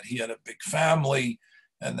Haran, and that he had a big family,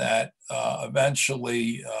 and that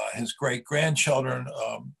eventually his great-grandchildren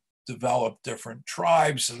developed different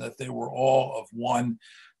tribes, and that they were all of one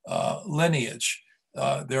lineage.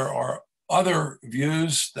 There are other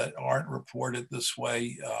views that aren't reported this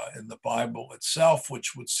way in the Bible itself,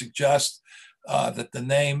 which would suggest that the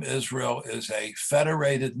name Israel is a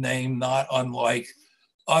federated name, not unlike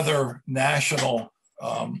other national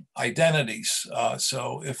identities.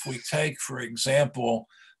 So if we take, for example,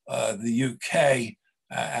 the UK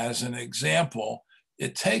as an example,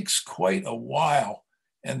 it takes quite a while,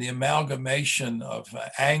 and the amalgamation of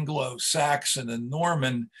Anglo-Saxon and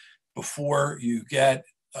Norman before you get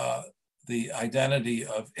the identity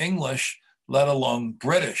of English, let alone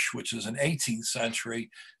British, which is an 18th century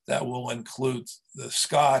that will include the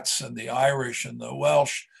Scots and the Irish and the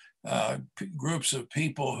Welsh, groups of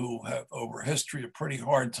people who have over history a pretty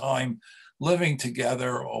hard time living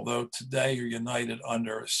together, although today are united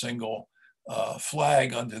under a single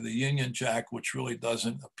flag, under the Union Jack, which really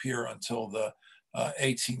doesn't appear until the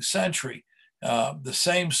 18th century. The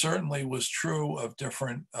same certainly was true of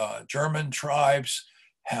different German tribes,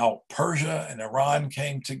 how Persia and Iran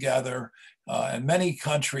came together, and many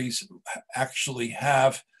countries actually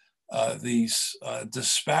have these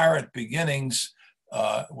disparate beginnings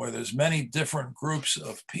where there's many different groups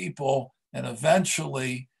of people, and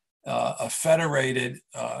eventually a federated,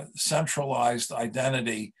 centralized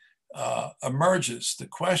identity emerges. The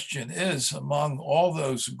question is, among all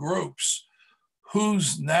those groups,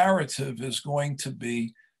 whose narrative is going to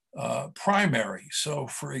be primary? So,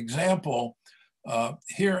 for example,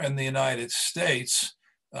 here in the United States,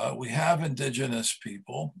 we have indigenous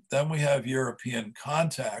people, then we have European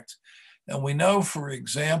contact, and we know, for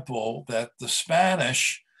example, that the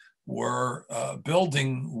Spanish were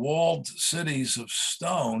building walled cities of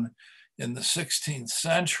stone in the 16th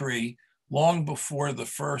century, long before the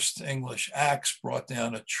first English axe brought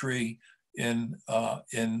down a tree in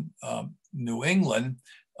New England.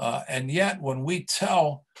 And yet, when we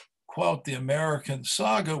tell, quote, the American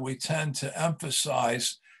saga, we tend to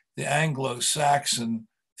emphasize the Anglo-Saxon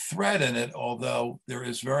thread in it, although there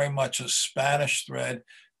is very much a Spanish thread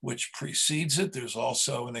which precedes it. There's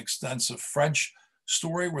also an extensive French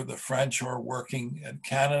story where the French are working in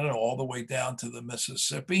Canada all the way down to the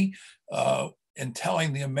Mississippi in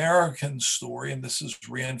telling the American story. And this is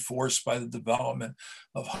reinforced by the development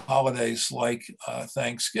of holidays like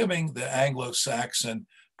Thanksgiving. The Anglo-Saxon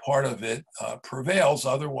part of it prevails.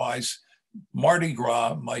 Otherwise, Mardi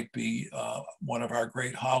Gras might be one of our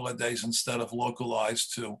great holidays instead of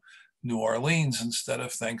localized to New Orleans instead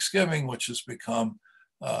of Thanksgiving, which has become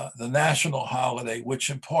the national holiday, which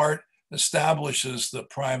in part establishes the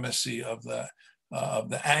primacy of the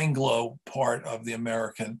Anglo part of the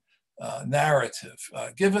American narrative.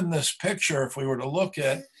 Given this picture, if we were to look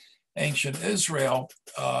at ancient Israel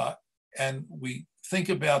and we think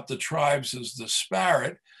about the tribes as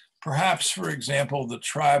disparate, perhaps, for example, the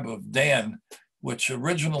tribe of Dan which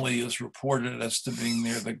originally is reported as to being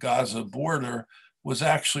near the Gaza border, was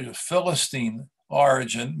actually of Philistine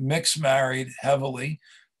origin, mixed married heavily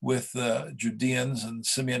with Judeans and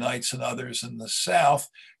Simeonites and others in the south,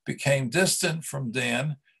 became distant from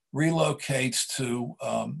Dan, relocates to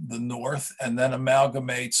the north, and then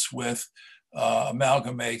amalgamates with the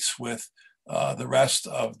rest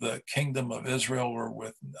of the kingdom of Israel, or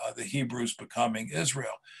with the Hebrews becoming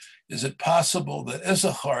Israel. Is it possible that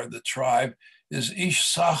Issachar, the tribe, is Ish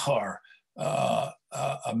Sachar,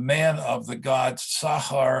 a man of the god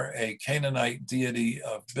Sachar, a Canaanite deity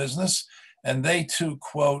of business, and they too,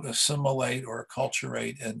 quote, assimilate or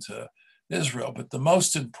acculturate into Israel? But the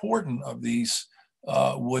most important of these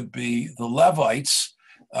would be the Levites,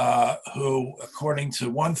 who, according to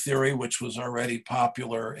one theory, which was already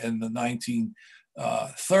popular in the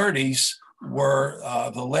 1930s, were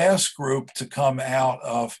the last group to come out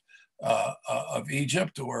of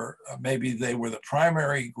Egypt, or maybe they were the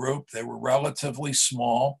primary group. They were relatively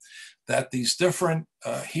small, that these different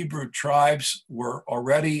Hebrew tribes were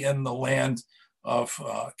already in the land of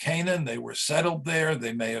Canaan. They were settled there.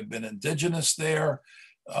 They may have been indigenous there.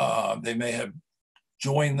 They may have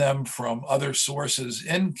joined them from other sources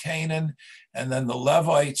in Canaan, and then the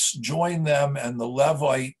Levites join them, and the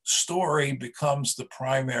Levite story becomes the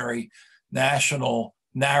primary national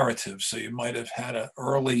narrative. So you might have had an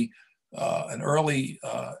early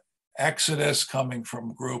exodus coming from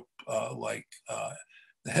a group like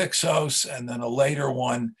the Hyksos, and then a later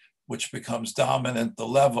one which becomes dominant, the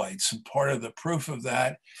Levites. And part of the proof of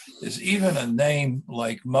that is even a name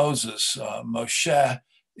like Moses, Moshe,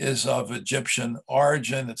 is of Egyptian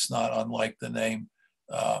origin. It's not unlike the name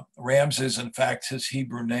Ramses. In fact, his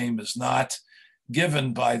Hebrew name is not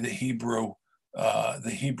given by the Hebrew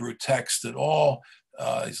text at all.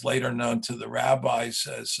 He's later known to the rabbis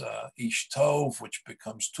as Ish Tov, which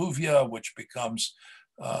becomes Tuvia, which becomes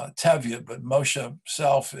Tevye. But Moshe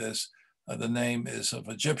himself is, the name is of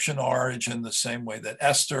Egyptian origin, the same way that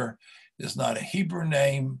Esther is not a Hebrew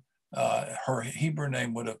name. Her Hebrew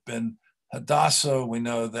name would have been Hadassah. We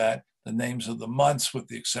know that the names of the months, with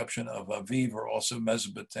the exception of Aviv, are also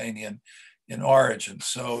Mesopotamian in origin.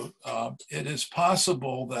 So it is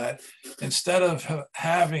possible that instead of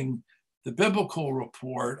having the biblical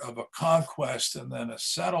report of a conquest and then a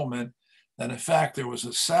settlement, that in fact there was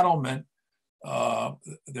a settlement,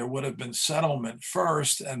 there would have been settlement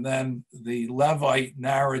first, and then the Levite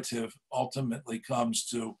narrative ultimately comes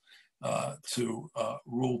to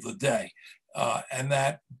rule the day. And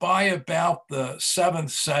that by about the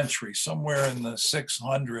 7th century, somewhere in the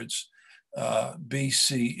 600s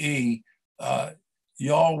BCE,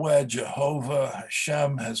 Yahweh, Jehovah,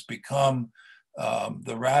 Hashem has become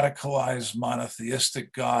the radicalized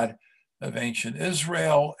monotheistic God of ancient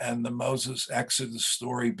Israel, and the Moses Exodus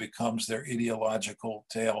story becomes their ideological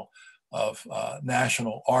tale of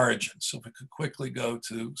national origin. So if we could quickly go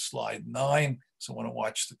to slide 9, so I want to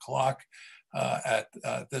watch the clock at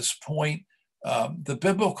this point. The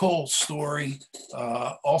biblical story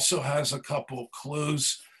also has a couple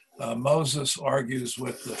clues. Moses argues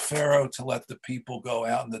with the Pharaoh to let the people go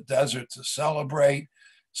out in the desert to celebrate.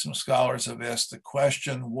 Some scholars have asked the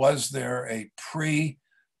question, was there a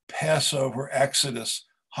pre-Passover Exodus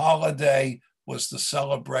holiday? Was the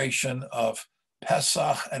celebration of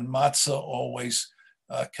Pesach and Matzah always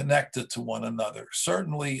connected to one another?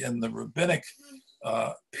 Certainly in the rabbinic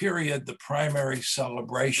period, the primary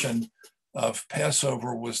celebration of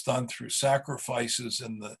Passover was done through sacrifices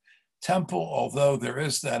in the temple, although there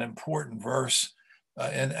is that important verse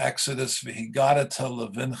in Exodus, V'higadata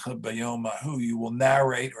levincha b'yom hahu, you will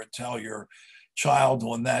narrate or tell your child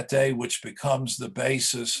on that day, which becomes the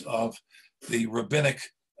basis of the rabbinic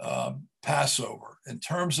Passover. In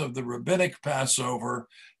terms of the rabbinic Passover,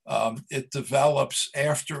 it develops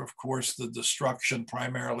after, of course, the destruction,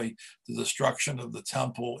 primarily the destruction of the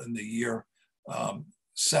temple in the year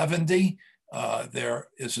 70. There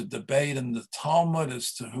is a debate in the Talmud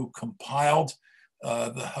as to who compiled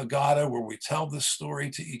the Haggadah, where we tell this story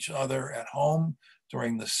to each other at home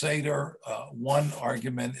during the Seder. One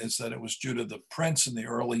argument is that it was Judah the Prince in the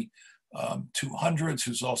early 200s,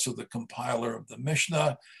 who's also the compiler of the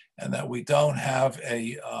Mishnah, and that we don't have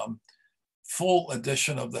a full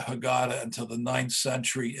edition of the Haggadah until the 9th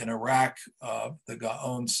century in Iraq, the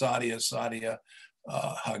Gaon Sadia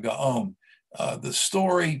HaGaon. The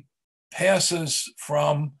story passes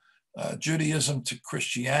from Judaism to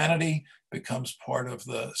Christianity, becomes part of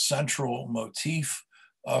the central motif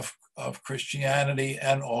of Christianity,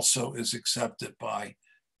 and also is accepted by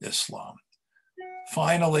Islam.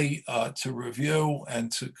 Finally, to review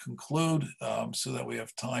and to conclude, so that we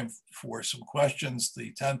have time for some questions,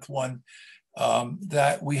 the 10th one,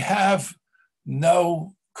 that we have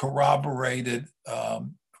no corroborating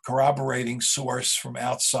source from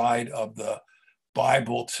outside of the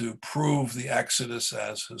Bible to prove the Exodus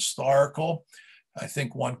as historical. I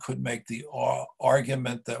think one could make the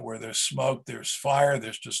argument that where there's smoke, there's fire.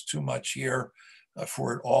 There's just too much here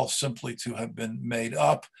for it all simply to have been made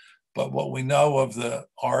up. But what we know of the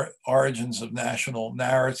origins of national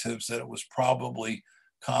narratives, that it was probably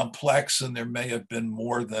complex and there may have been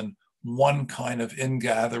more than one kind of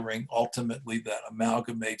ingathering ultimately that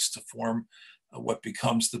amalgamates to form what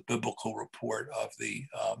becomes the biblical report of the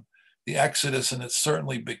Exodus. And it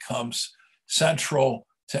certainly becomes central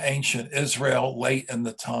to ancient Israel late in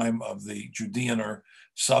the time of the Judean or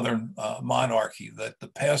Southern monarchy, that the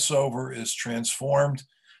Passover is transformed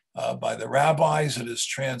by the rabbis. It is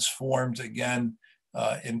transformed again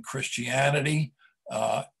in Christianity.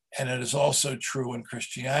 And it is also true in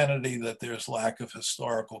Christianity that there's lack of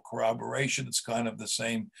historical corroboration. It's kind of the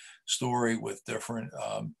same story with different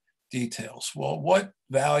details. Well, what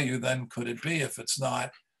value then could it be if it's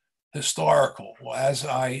not historical? Well, as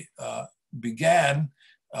I began,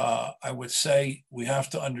 I would say we have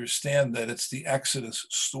to understand that it's the Exodus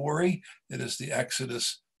story. It is the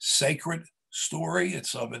Exodus sacred story.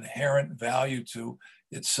 It's of inherent value to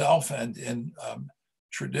itself and in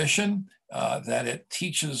tradition, that it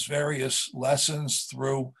teaches various lessons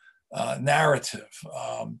through narrative.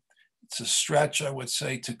 It's a stretch, I would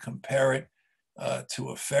say, to compare it to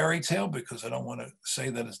a fairy tale, because I don't want to say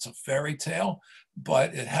that it's a fairy tale,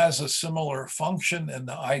 but it has a similar function in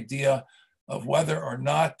the idea of whether or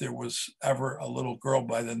not there was ever a little girl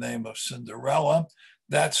by the name of Cinderella.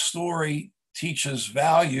 That story teaches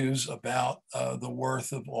values about the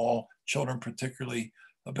worth of all children, particularly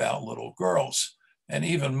about little girls. And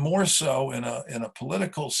even more so in a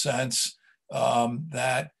political sense,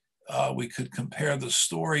 that we could compare the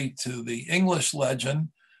story to the English legend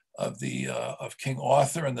of King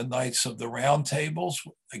Arthur and the Knights of the Round Tables.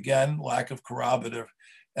 Again, lack of corroborative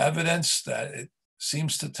evidence that it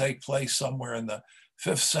seems to take place somewhere in the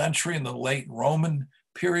 5th century in the late Roman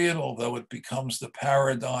period, although it becomes the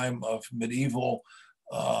paradigm of medieval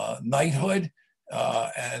knighthood.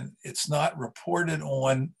 And it's not reported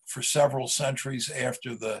on for several centuries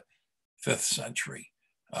after the 5th century.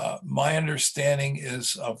 My understanding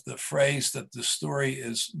is of the phrase that the story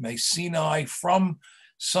is Sinai. From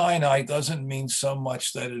Sinai doesn't mean so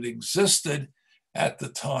much that it existed at the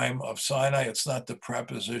time of Sinai. It's not the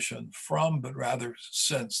preposition from, but rather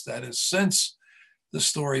since. That is, since the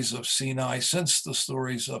stories of Sinai, since the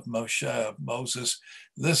stories of Moshe, of Moses,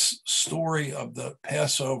 this story of the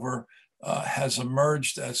Passover has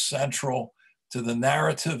emerged as central to the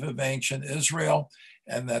narrative of ancient Israel,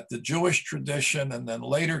 and that the Jewish tradition and then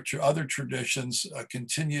later other traditions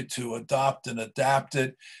continue to adopt and adapt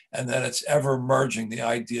it, and that it's ever merging the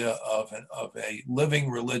idea of a living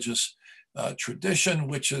religious tradition,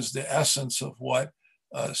 which is the essence of what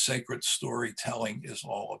sacred storytelling is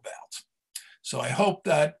all about. So I hope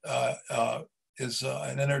that is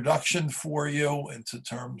an introduction for you in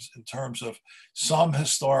terms of some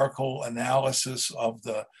historical analysis of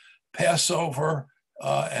the Passover,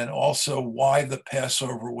 and also why the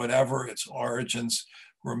Passover, whatever its origins,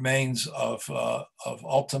 remains of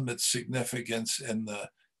ultimate significance in the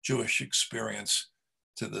Jewish experience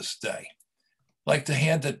to this day. I'd like to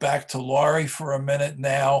hand it back to Laurie for a minute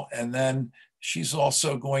now, and then she's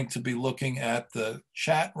also going to be looking at the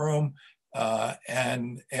chat room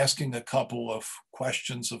and asking a couple of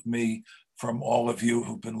questions of me from all of you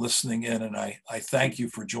who've been listening in, and I thank you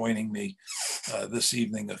for joining me this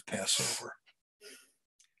evening of Passover.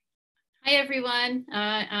 Hi, everyone.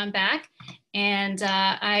 I'm back. And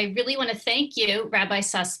I really want to thank you, Rabbi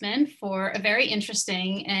Sussman, for a very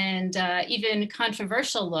interesting and even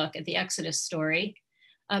controversial look at the Exodus story.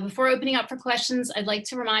 Before opening up for questions, I'd like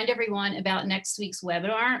to remind everyone about next week's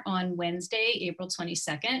webinar on Wednesday, April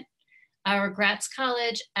 22nd. Our Gratz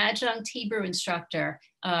College adjunct Hebrew instructor,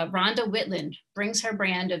 Rhonda Whitland, brings her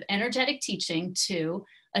brand of energetic teaching to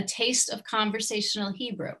A Taste of Conversational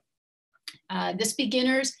Hebrew. This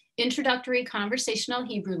beginner's introductory conversational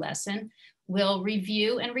Hebrew lesson will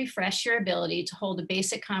review and refresh your ability to hold a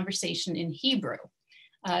basic conversation in Hebrew.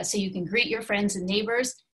 So you can greet your friends and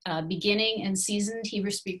neighbors. Beginning and seasoned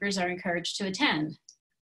Hebrew speakers are encouraged to attend.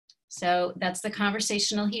 So that's the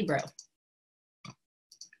conversational Hebrew.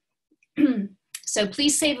 So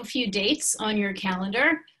please save a few dates on your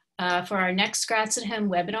calendar for our next Gratz at Home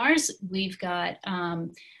webinars. We've got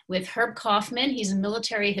with Herb Kaufman, he's a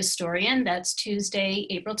military historian. That's Tuesday,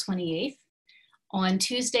 April 28th. On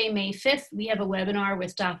Tuesday, May 5th, we have a webinar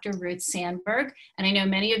with Dr. Ruth Sandberg, and I know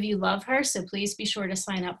many of you love her, so please be sure to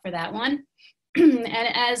sign up for that one. And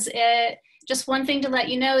as just one thing to let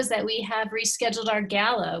you know is that we have rescheduled our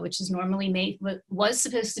gala, which is normally was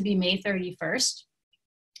supposed to be May 31st.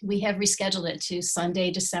 We have rescheduled it to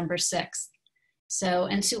Sunday, December 6th. So,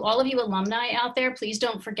 and to all of you alumni out there, please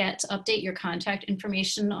don't forget to update your contact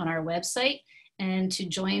information on our website and to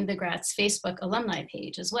join the Gratz Facebook alumni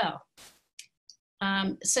page as well.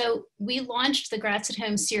 So we launched the Gratz at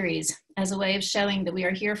Home series as a way of showing that we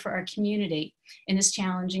are here for our community in this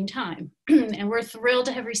challenging time. And we're thrilled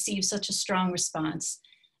to have received such a strong response.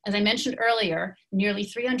 As I mentioned earlier, nearly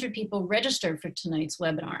 300 people registered for tonight's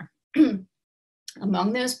webinar.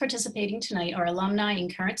 Among those participating tonight are alumni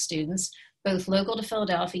and current students, both local to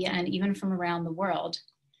Philadelphia and even from around the world.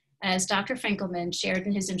 As Dr. Finkelman shared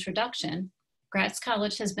in his introduction, Gratz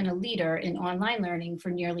College has been a leader in online learning for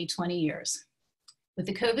nearly 20 years. With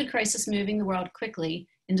the COVID crisis moving the world quickly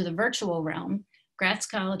into the virtual realm, Gratz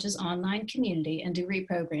College's online community and degree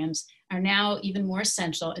programs are now even more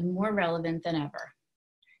essential and more relevant than ever.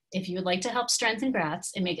 If you would like to help strengthen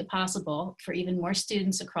Gratz and make it possible for even more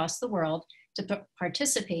students across the world to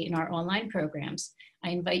participate in our online programs,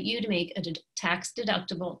 I invite you to make a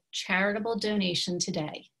tax-deductible charitable donation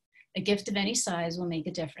today. A gift of any size will make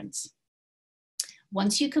a difference.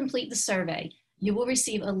 Once you complete the survey, you will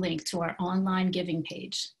receive a link to our online giving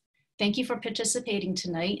page. Thank you for participating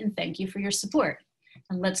tonight and thank you for your support.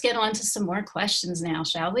 And let's get on to some more questions now,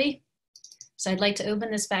 shall we? So I'd like to open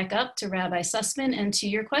this back up to Rabbi Sussman and to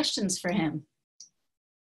your questions for him.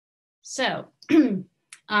 So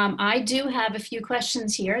I do have a few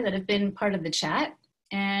questions here that have been part of the chat.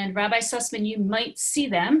 And Rabbi Sussman, you might see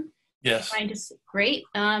them. Yes. Great.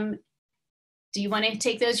 Do you want to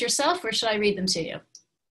take those yourself or should I read them to you?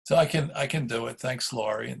 So I can do it. Thanks,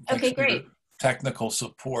 Laurie. And thanks okay, great. For your technical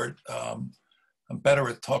support. I'm better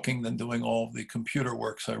at talking than doing all of the computer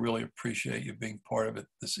work, so I really appreciate you being part of it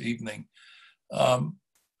this evening.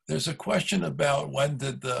 There's a question about when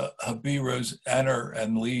did the Habiros enter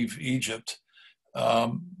and leave Egypt?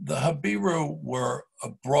 The Habiru were a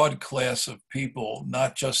broad class of people,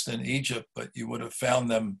 not just in Egypt, but you would have found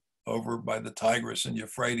them over by the Tigris and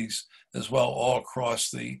Euphrates as well, all across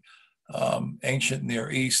the ancient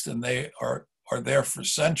Near East, and they are there for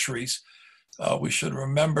centuries. We should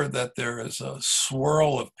remember that there is a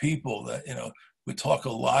swirl of people that, we talk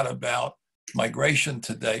a lot about migration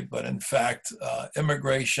today, but in fact,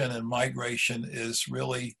 immigration and migration is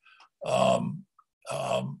really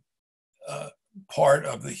part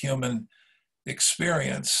of the human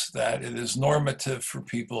experience, that it is normative for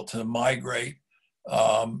people to migrate,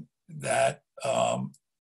 that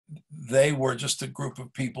they were just a group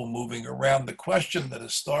of people moving around. The question that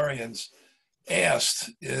historians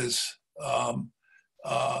asked is,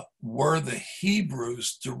 were the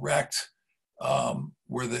Hebrews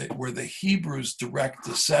direct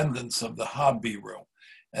descendants of the Habiru?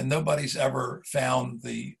 And nobody's ever found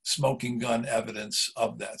the smoking gun evidence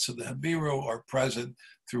of that. So the Habiru are present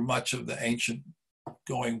through much of the ancient,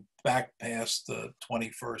 going back past the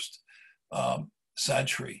 21st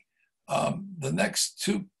century. The next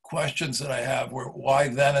two questions that I have were why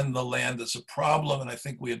then in the land is a problem, and I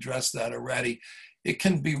think we addressed that already. It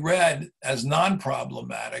can be read as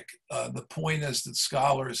non-problematic. The point is that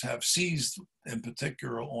scholars have seized in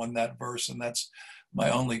particular on that verse, and that's my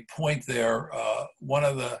only point there. One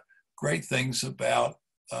of the great things about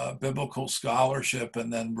biblical scholarship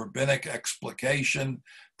and then rabbinic explication,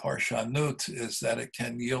 parshanut, is that it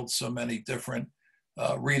can yield so many different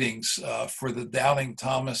readings. For the doubting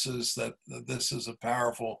Thomases, that this is a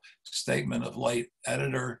powerful statement of late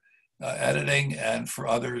editing, and for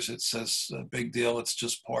others it says a big deal, it's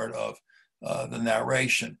just part of the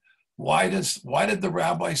narration. Why did the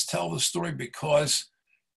rabbis tell the story? Because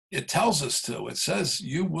it tells us to. It says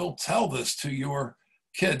you will tell this to your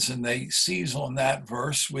kids, and they seize on that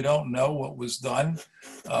verse. We don't know what was done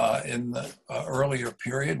in the earlier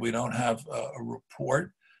period. We don't have a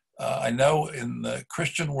report. I know in the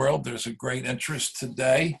Christian world there's a great interest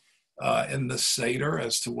today in the Seder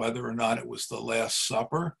as to whether or not it was the Last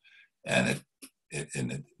Supper, and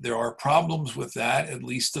there are problems with that, at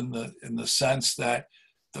least in the sense that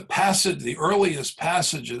the earliest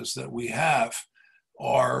passages that we have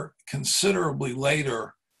are considerably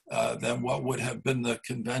later than what would have been the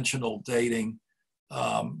conventional dating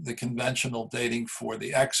for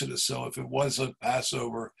the Exodus. So if it was a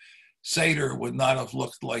Passover Seder, it would not have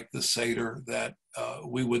looked like the Seder that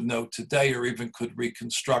we would know today, or even could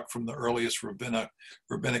reconstruct from the earliest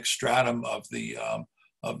rabbinic stratum of the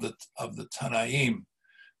Tanaim.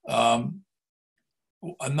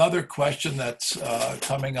 Another question that's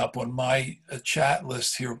coming up on my chat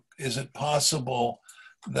list here: is it possible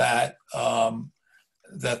that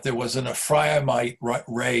that there was an Ephraimite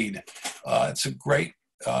raid? It's a great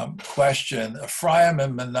question. Ephraim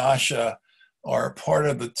and Manasseh are part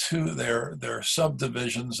of the two, they're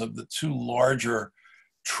subdivisions of the two larger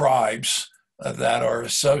tribes that are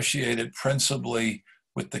associated principally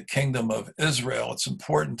with the kingdom of Israel. It's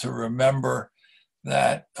important to remember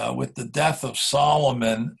that with the death of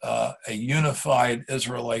Solomon, a unified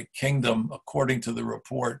Israelite kingdom, according to the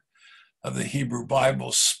report of the Hebrew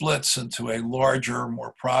Bible, splits into a larger,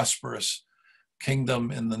 more prosperous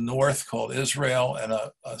kingdom in the north called Israel, and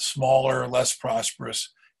a smaller, less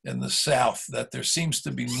prosperous in the south. That there seems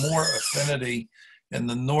to be more affinity in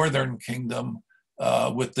the northern kingdom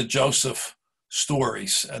with the Joseph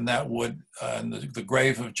stories, and that would, and the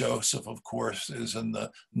grave of Joseph, of course, is in the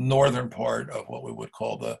northern part of what we would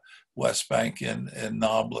call the West Bank in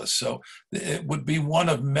Nablus. So it would be one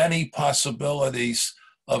of many possibilities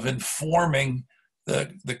of informing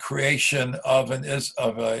the creation of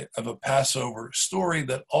a Passover story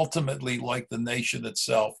that ultimately, like the nation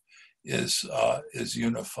itself, is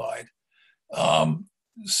unified.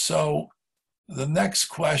 So the next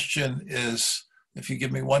question is, if you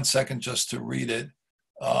give me 1 second just to read it.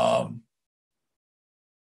 I'll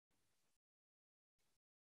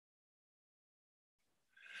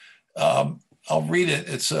read it.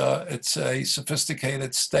 It's a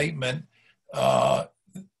sophisticated statement.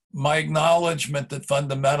 My acknowledgement that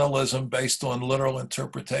fundamentalism based on literal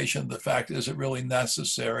interpretation of the fact, is it really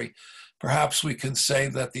necessary? Perhaps we can say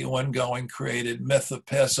that the ongoing created myth of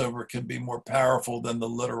Passover can be more powerful than the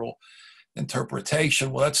literal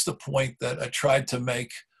interpretation. Well, that's the point that I tried to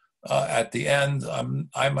make at the end.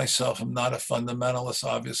 I myself am not a fundamentalist,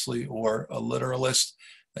 obviously, or a literalist.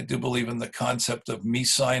 I do believe in the concept of me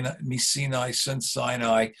Sinai, since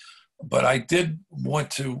Sinai, but I did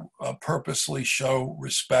want to purposely show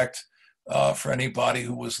respect for anybody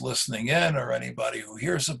who was listening in or anybody who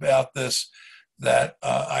hears about this, that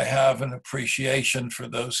I have an appreciation for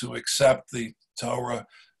those who accept the Torah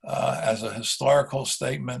as a historical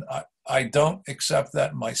statement. I don't accept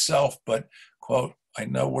that myself, but, quote, I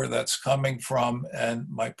know where that's coming from, and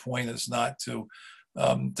my point is not to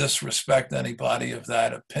disrespect anybody of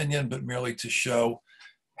that opinion, but merely to show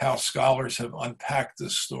how scholars have unpacked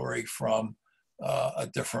this story from a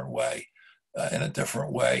different way, in a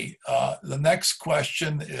different way. The next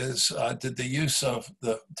question is, did the use of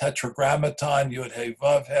the tetragrammaton, Yud He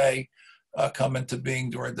Vav He, come into being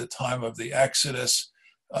during the time of the Exodus?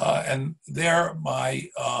 And there, my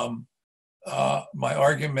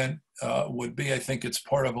argument would be, I think it's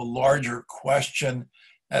part of a larger question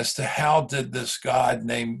as to how did this God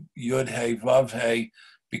named Yud He Vav He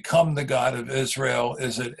become the God of Israel?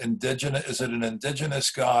 Is it indigenous? Is it an indigenous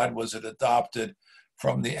God? Was it adopted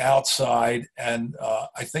from the outside? And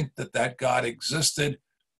I think that God existed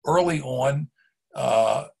early on,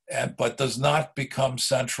 but does not become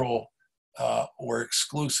central or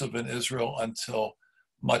exclusive in Israel until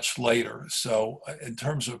much later. So in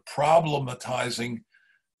terms of problematizing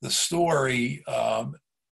the story,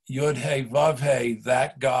 Yud He Vav He,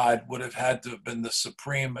 that God would have had to have been the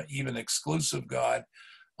supreme, even exclusive God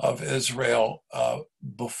of Israel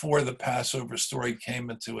before the Passover story came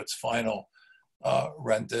into its final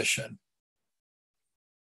rendition.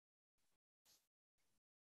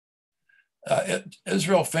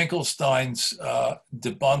 Israel Finkelstein's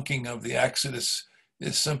debunking of the Exodus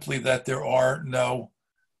is simply that there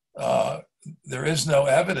is no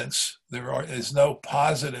evidence, is no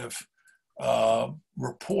positive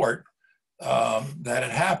report that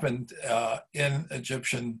it happened in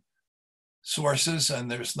Egyptian sources, and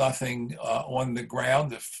there's nothing on the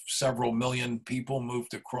ground. If several million people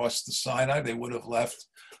moved across the Sinai, they would have left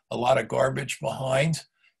a lot of garbage behind.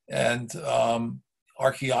 And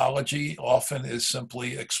archaeology often is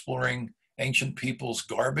simply exploring ancient people's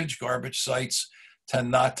garbage. Garbage sites tend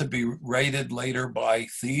not to be raided later by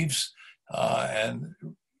thieves, and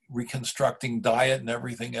reconstructing diet and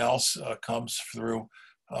everything else comes through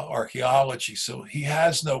archaeology. So he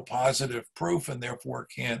has no positive proof and therefore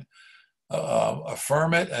can't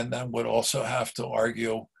affirm it, and then would also have to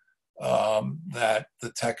argue that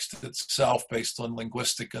the text itself, based on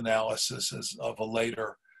linguistic analysis, is of a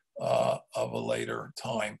later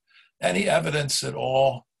time. Any evidence at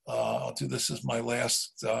all? I'll do this as my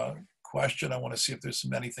last question. I want to see if there's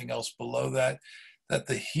anything else below that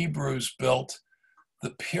the Hebrews built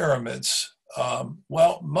the pyramids.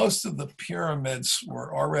 Well, most of the pyramids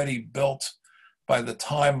were already built by the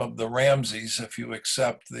time of the Ramses, if you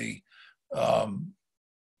accept the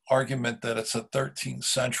argument that it's a 13th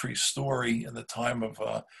century story in the time of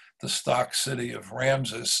the stock city of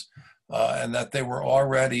Ramses, and that they were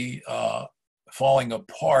already falling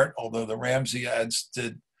apart, although the Ramseyades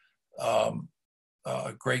did a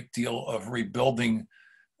great deal of rebuilding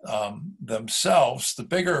themselves. The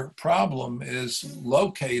bigger problem is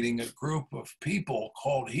locating a group of people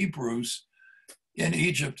called Hebrews in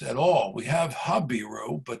Egypt at all. We have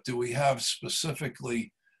Habiru, but do we have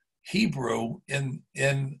specifically Hebrew in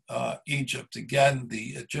Egypt? Again, the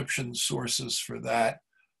Egyptian sources for that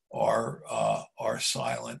are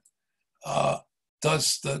silent.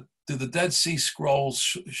 Do the Dead Sea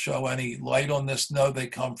Scrolls show any light on this? No, they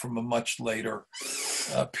come from a much later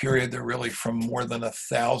period. They're really from more than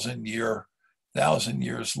 1,000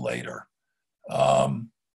 years later.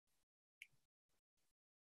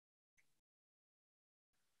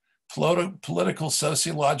 Political,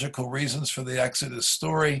 sociological reasons for the Exodus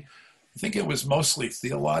story. I think it was mostly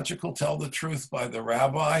theological, tell the truth, by the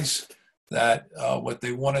rabbis, that what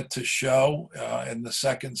they wanted to show in the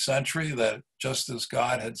 2nd century, that just as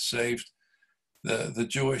God had saved the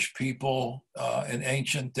Jewish people in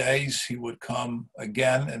ancient days, he would come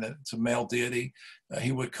again, and it's a male deity,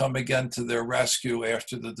 he would come again to their rescue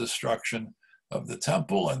after the destruction of the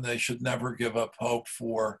temple, and they should never give up hope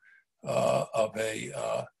of a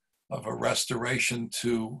restoration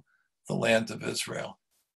to the land of Israel.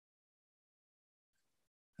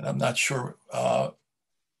 And I'm not sure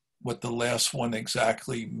what the last one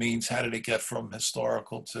exactly means. How did it get from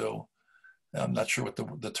historical to? I'm not sure what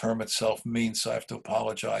the term itself means, so I have to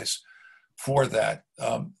apologize for that.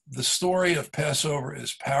 The story of Passover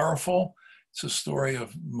is powerful. It's a story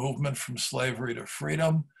of movement from slavery to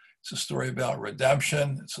freedom. It's a story about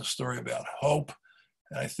redemption. It's a story about hope.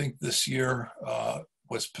 And I think this year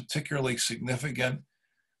was particularly significant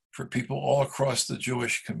for people all across the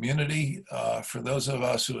Jewish community. For those of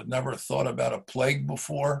us who had never thought about a plague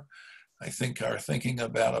before, I think our thinking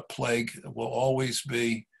about a plague will always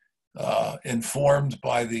be informed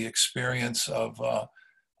by the experience of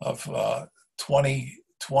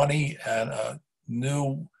 2020 and a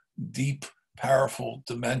new, deep, powerful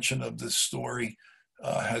dimension of this story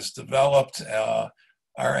has developed.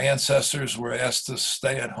 Our ancestors were asked to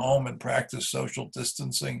stay at home and practice social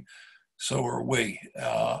distancing. So are we.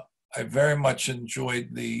 I very much enjoyed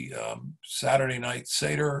the Saturday night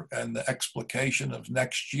Seder and the explication of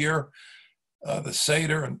next year. The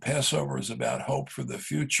Seder and Passover is about hope for the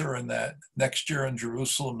future, and that next year in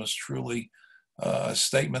Jerusalem is truly a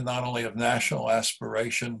statement not only of national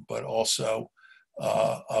aspiration, but also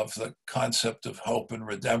of the concept of hope and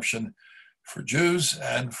redemption for Jews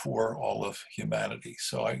and for all of humanity.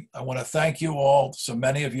 So I want to thank you all, so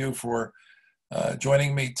many of you, for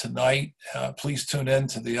joining me tonight. Please tune in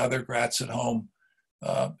to the other Gratz at Home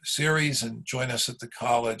series and join us at the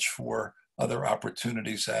college for other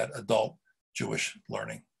opportunities at adult Jewish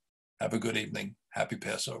learning. Have a good evening. Happy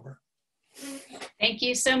Passover. Thank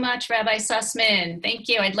you so much, Rabbi Sussman. Thank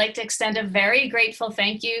you. I'd like to extend a very grateful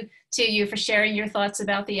thank you to you for sharing your thoughts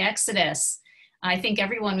about the Exodus. I think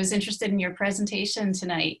everyone was interested in your presentation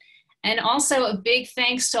tonight. And also a big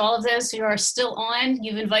thanks to all of those who are still on.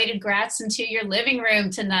 You've invited Gratz into your living room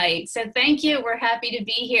tonight. So thank you. We're happy to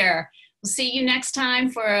be here. We'll see you next time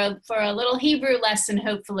for a little Hebrew lesson,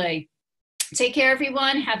 hopefully. Take care,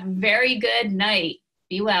 everyone. Have a very good night.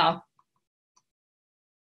 Be well.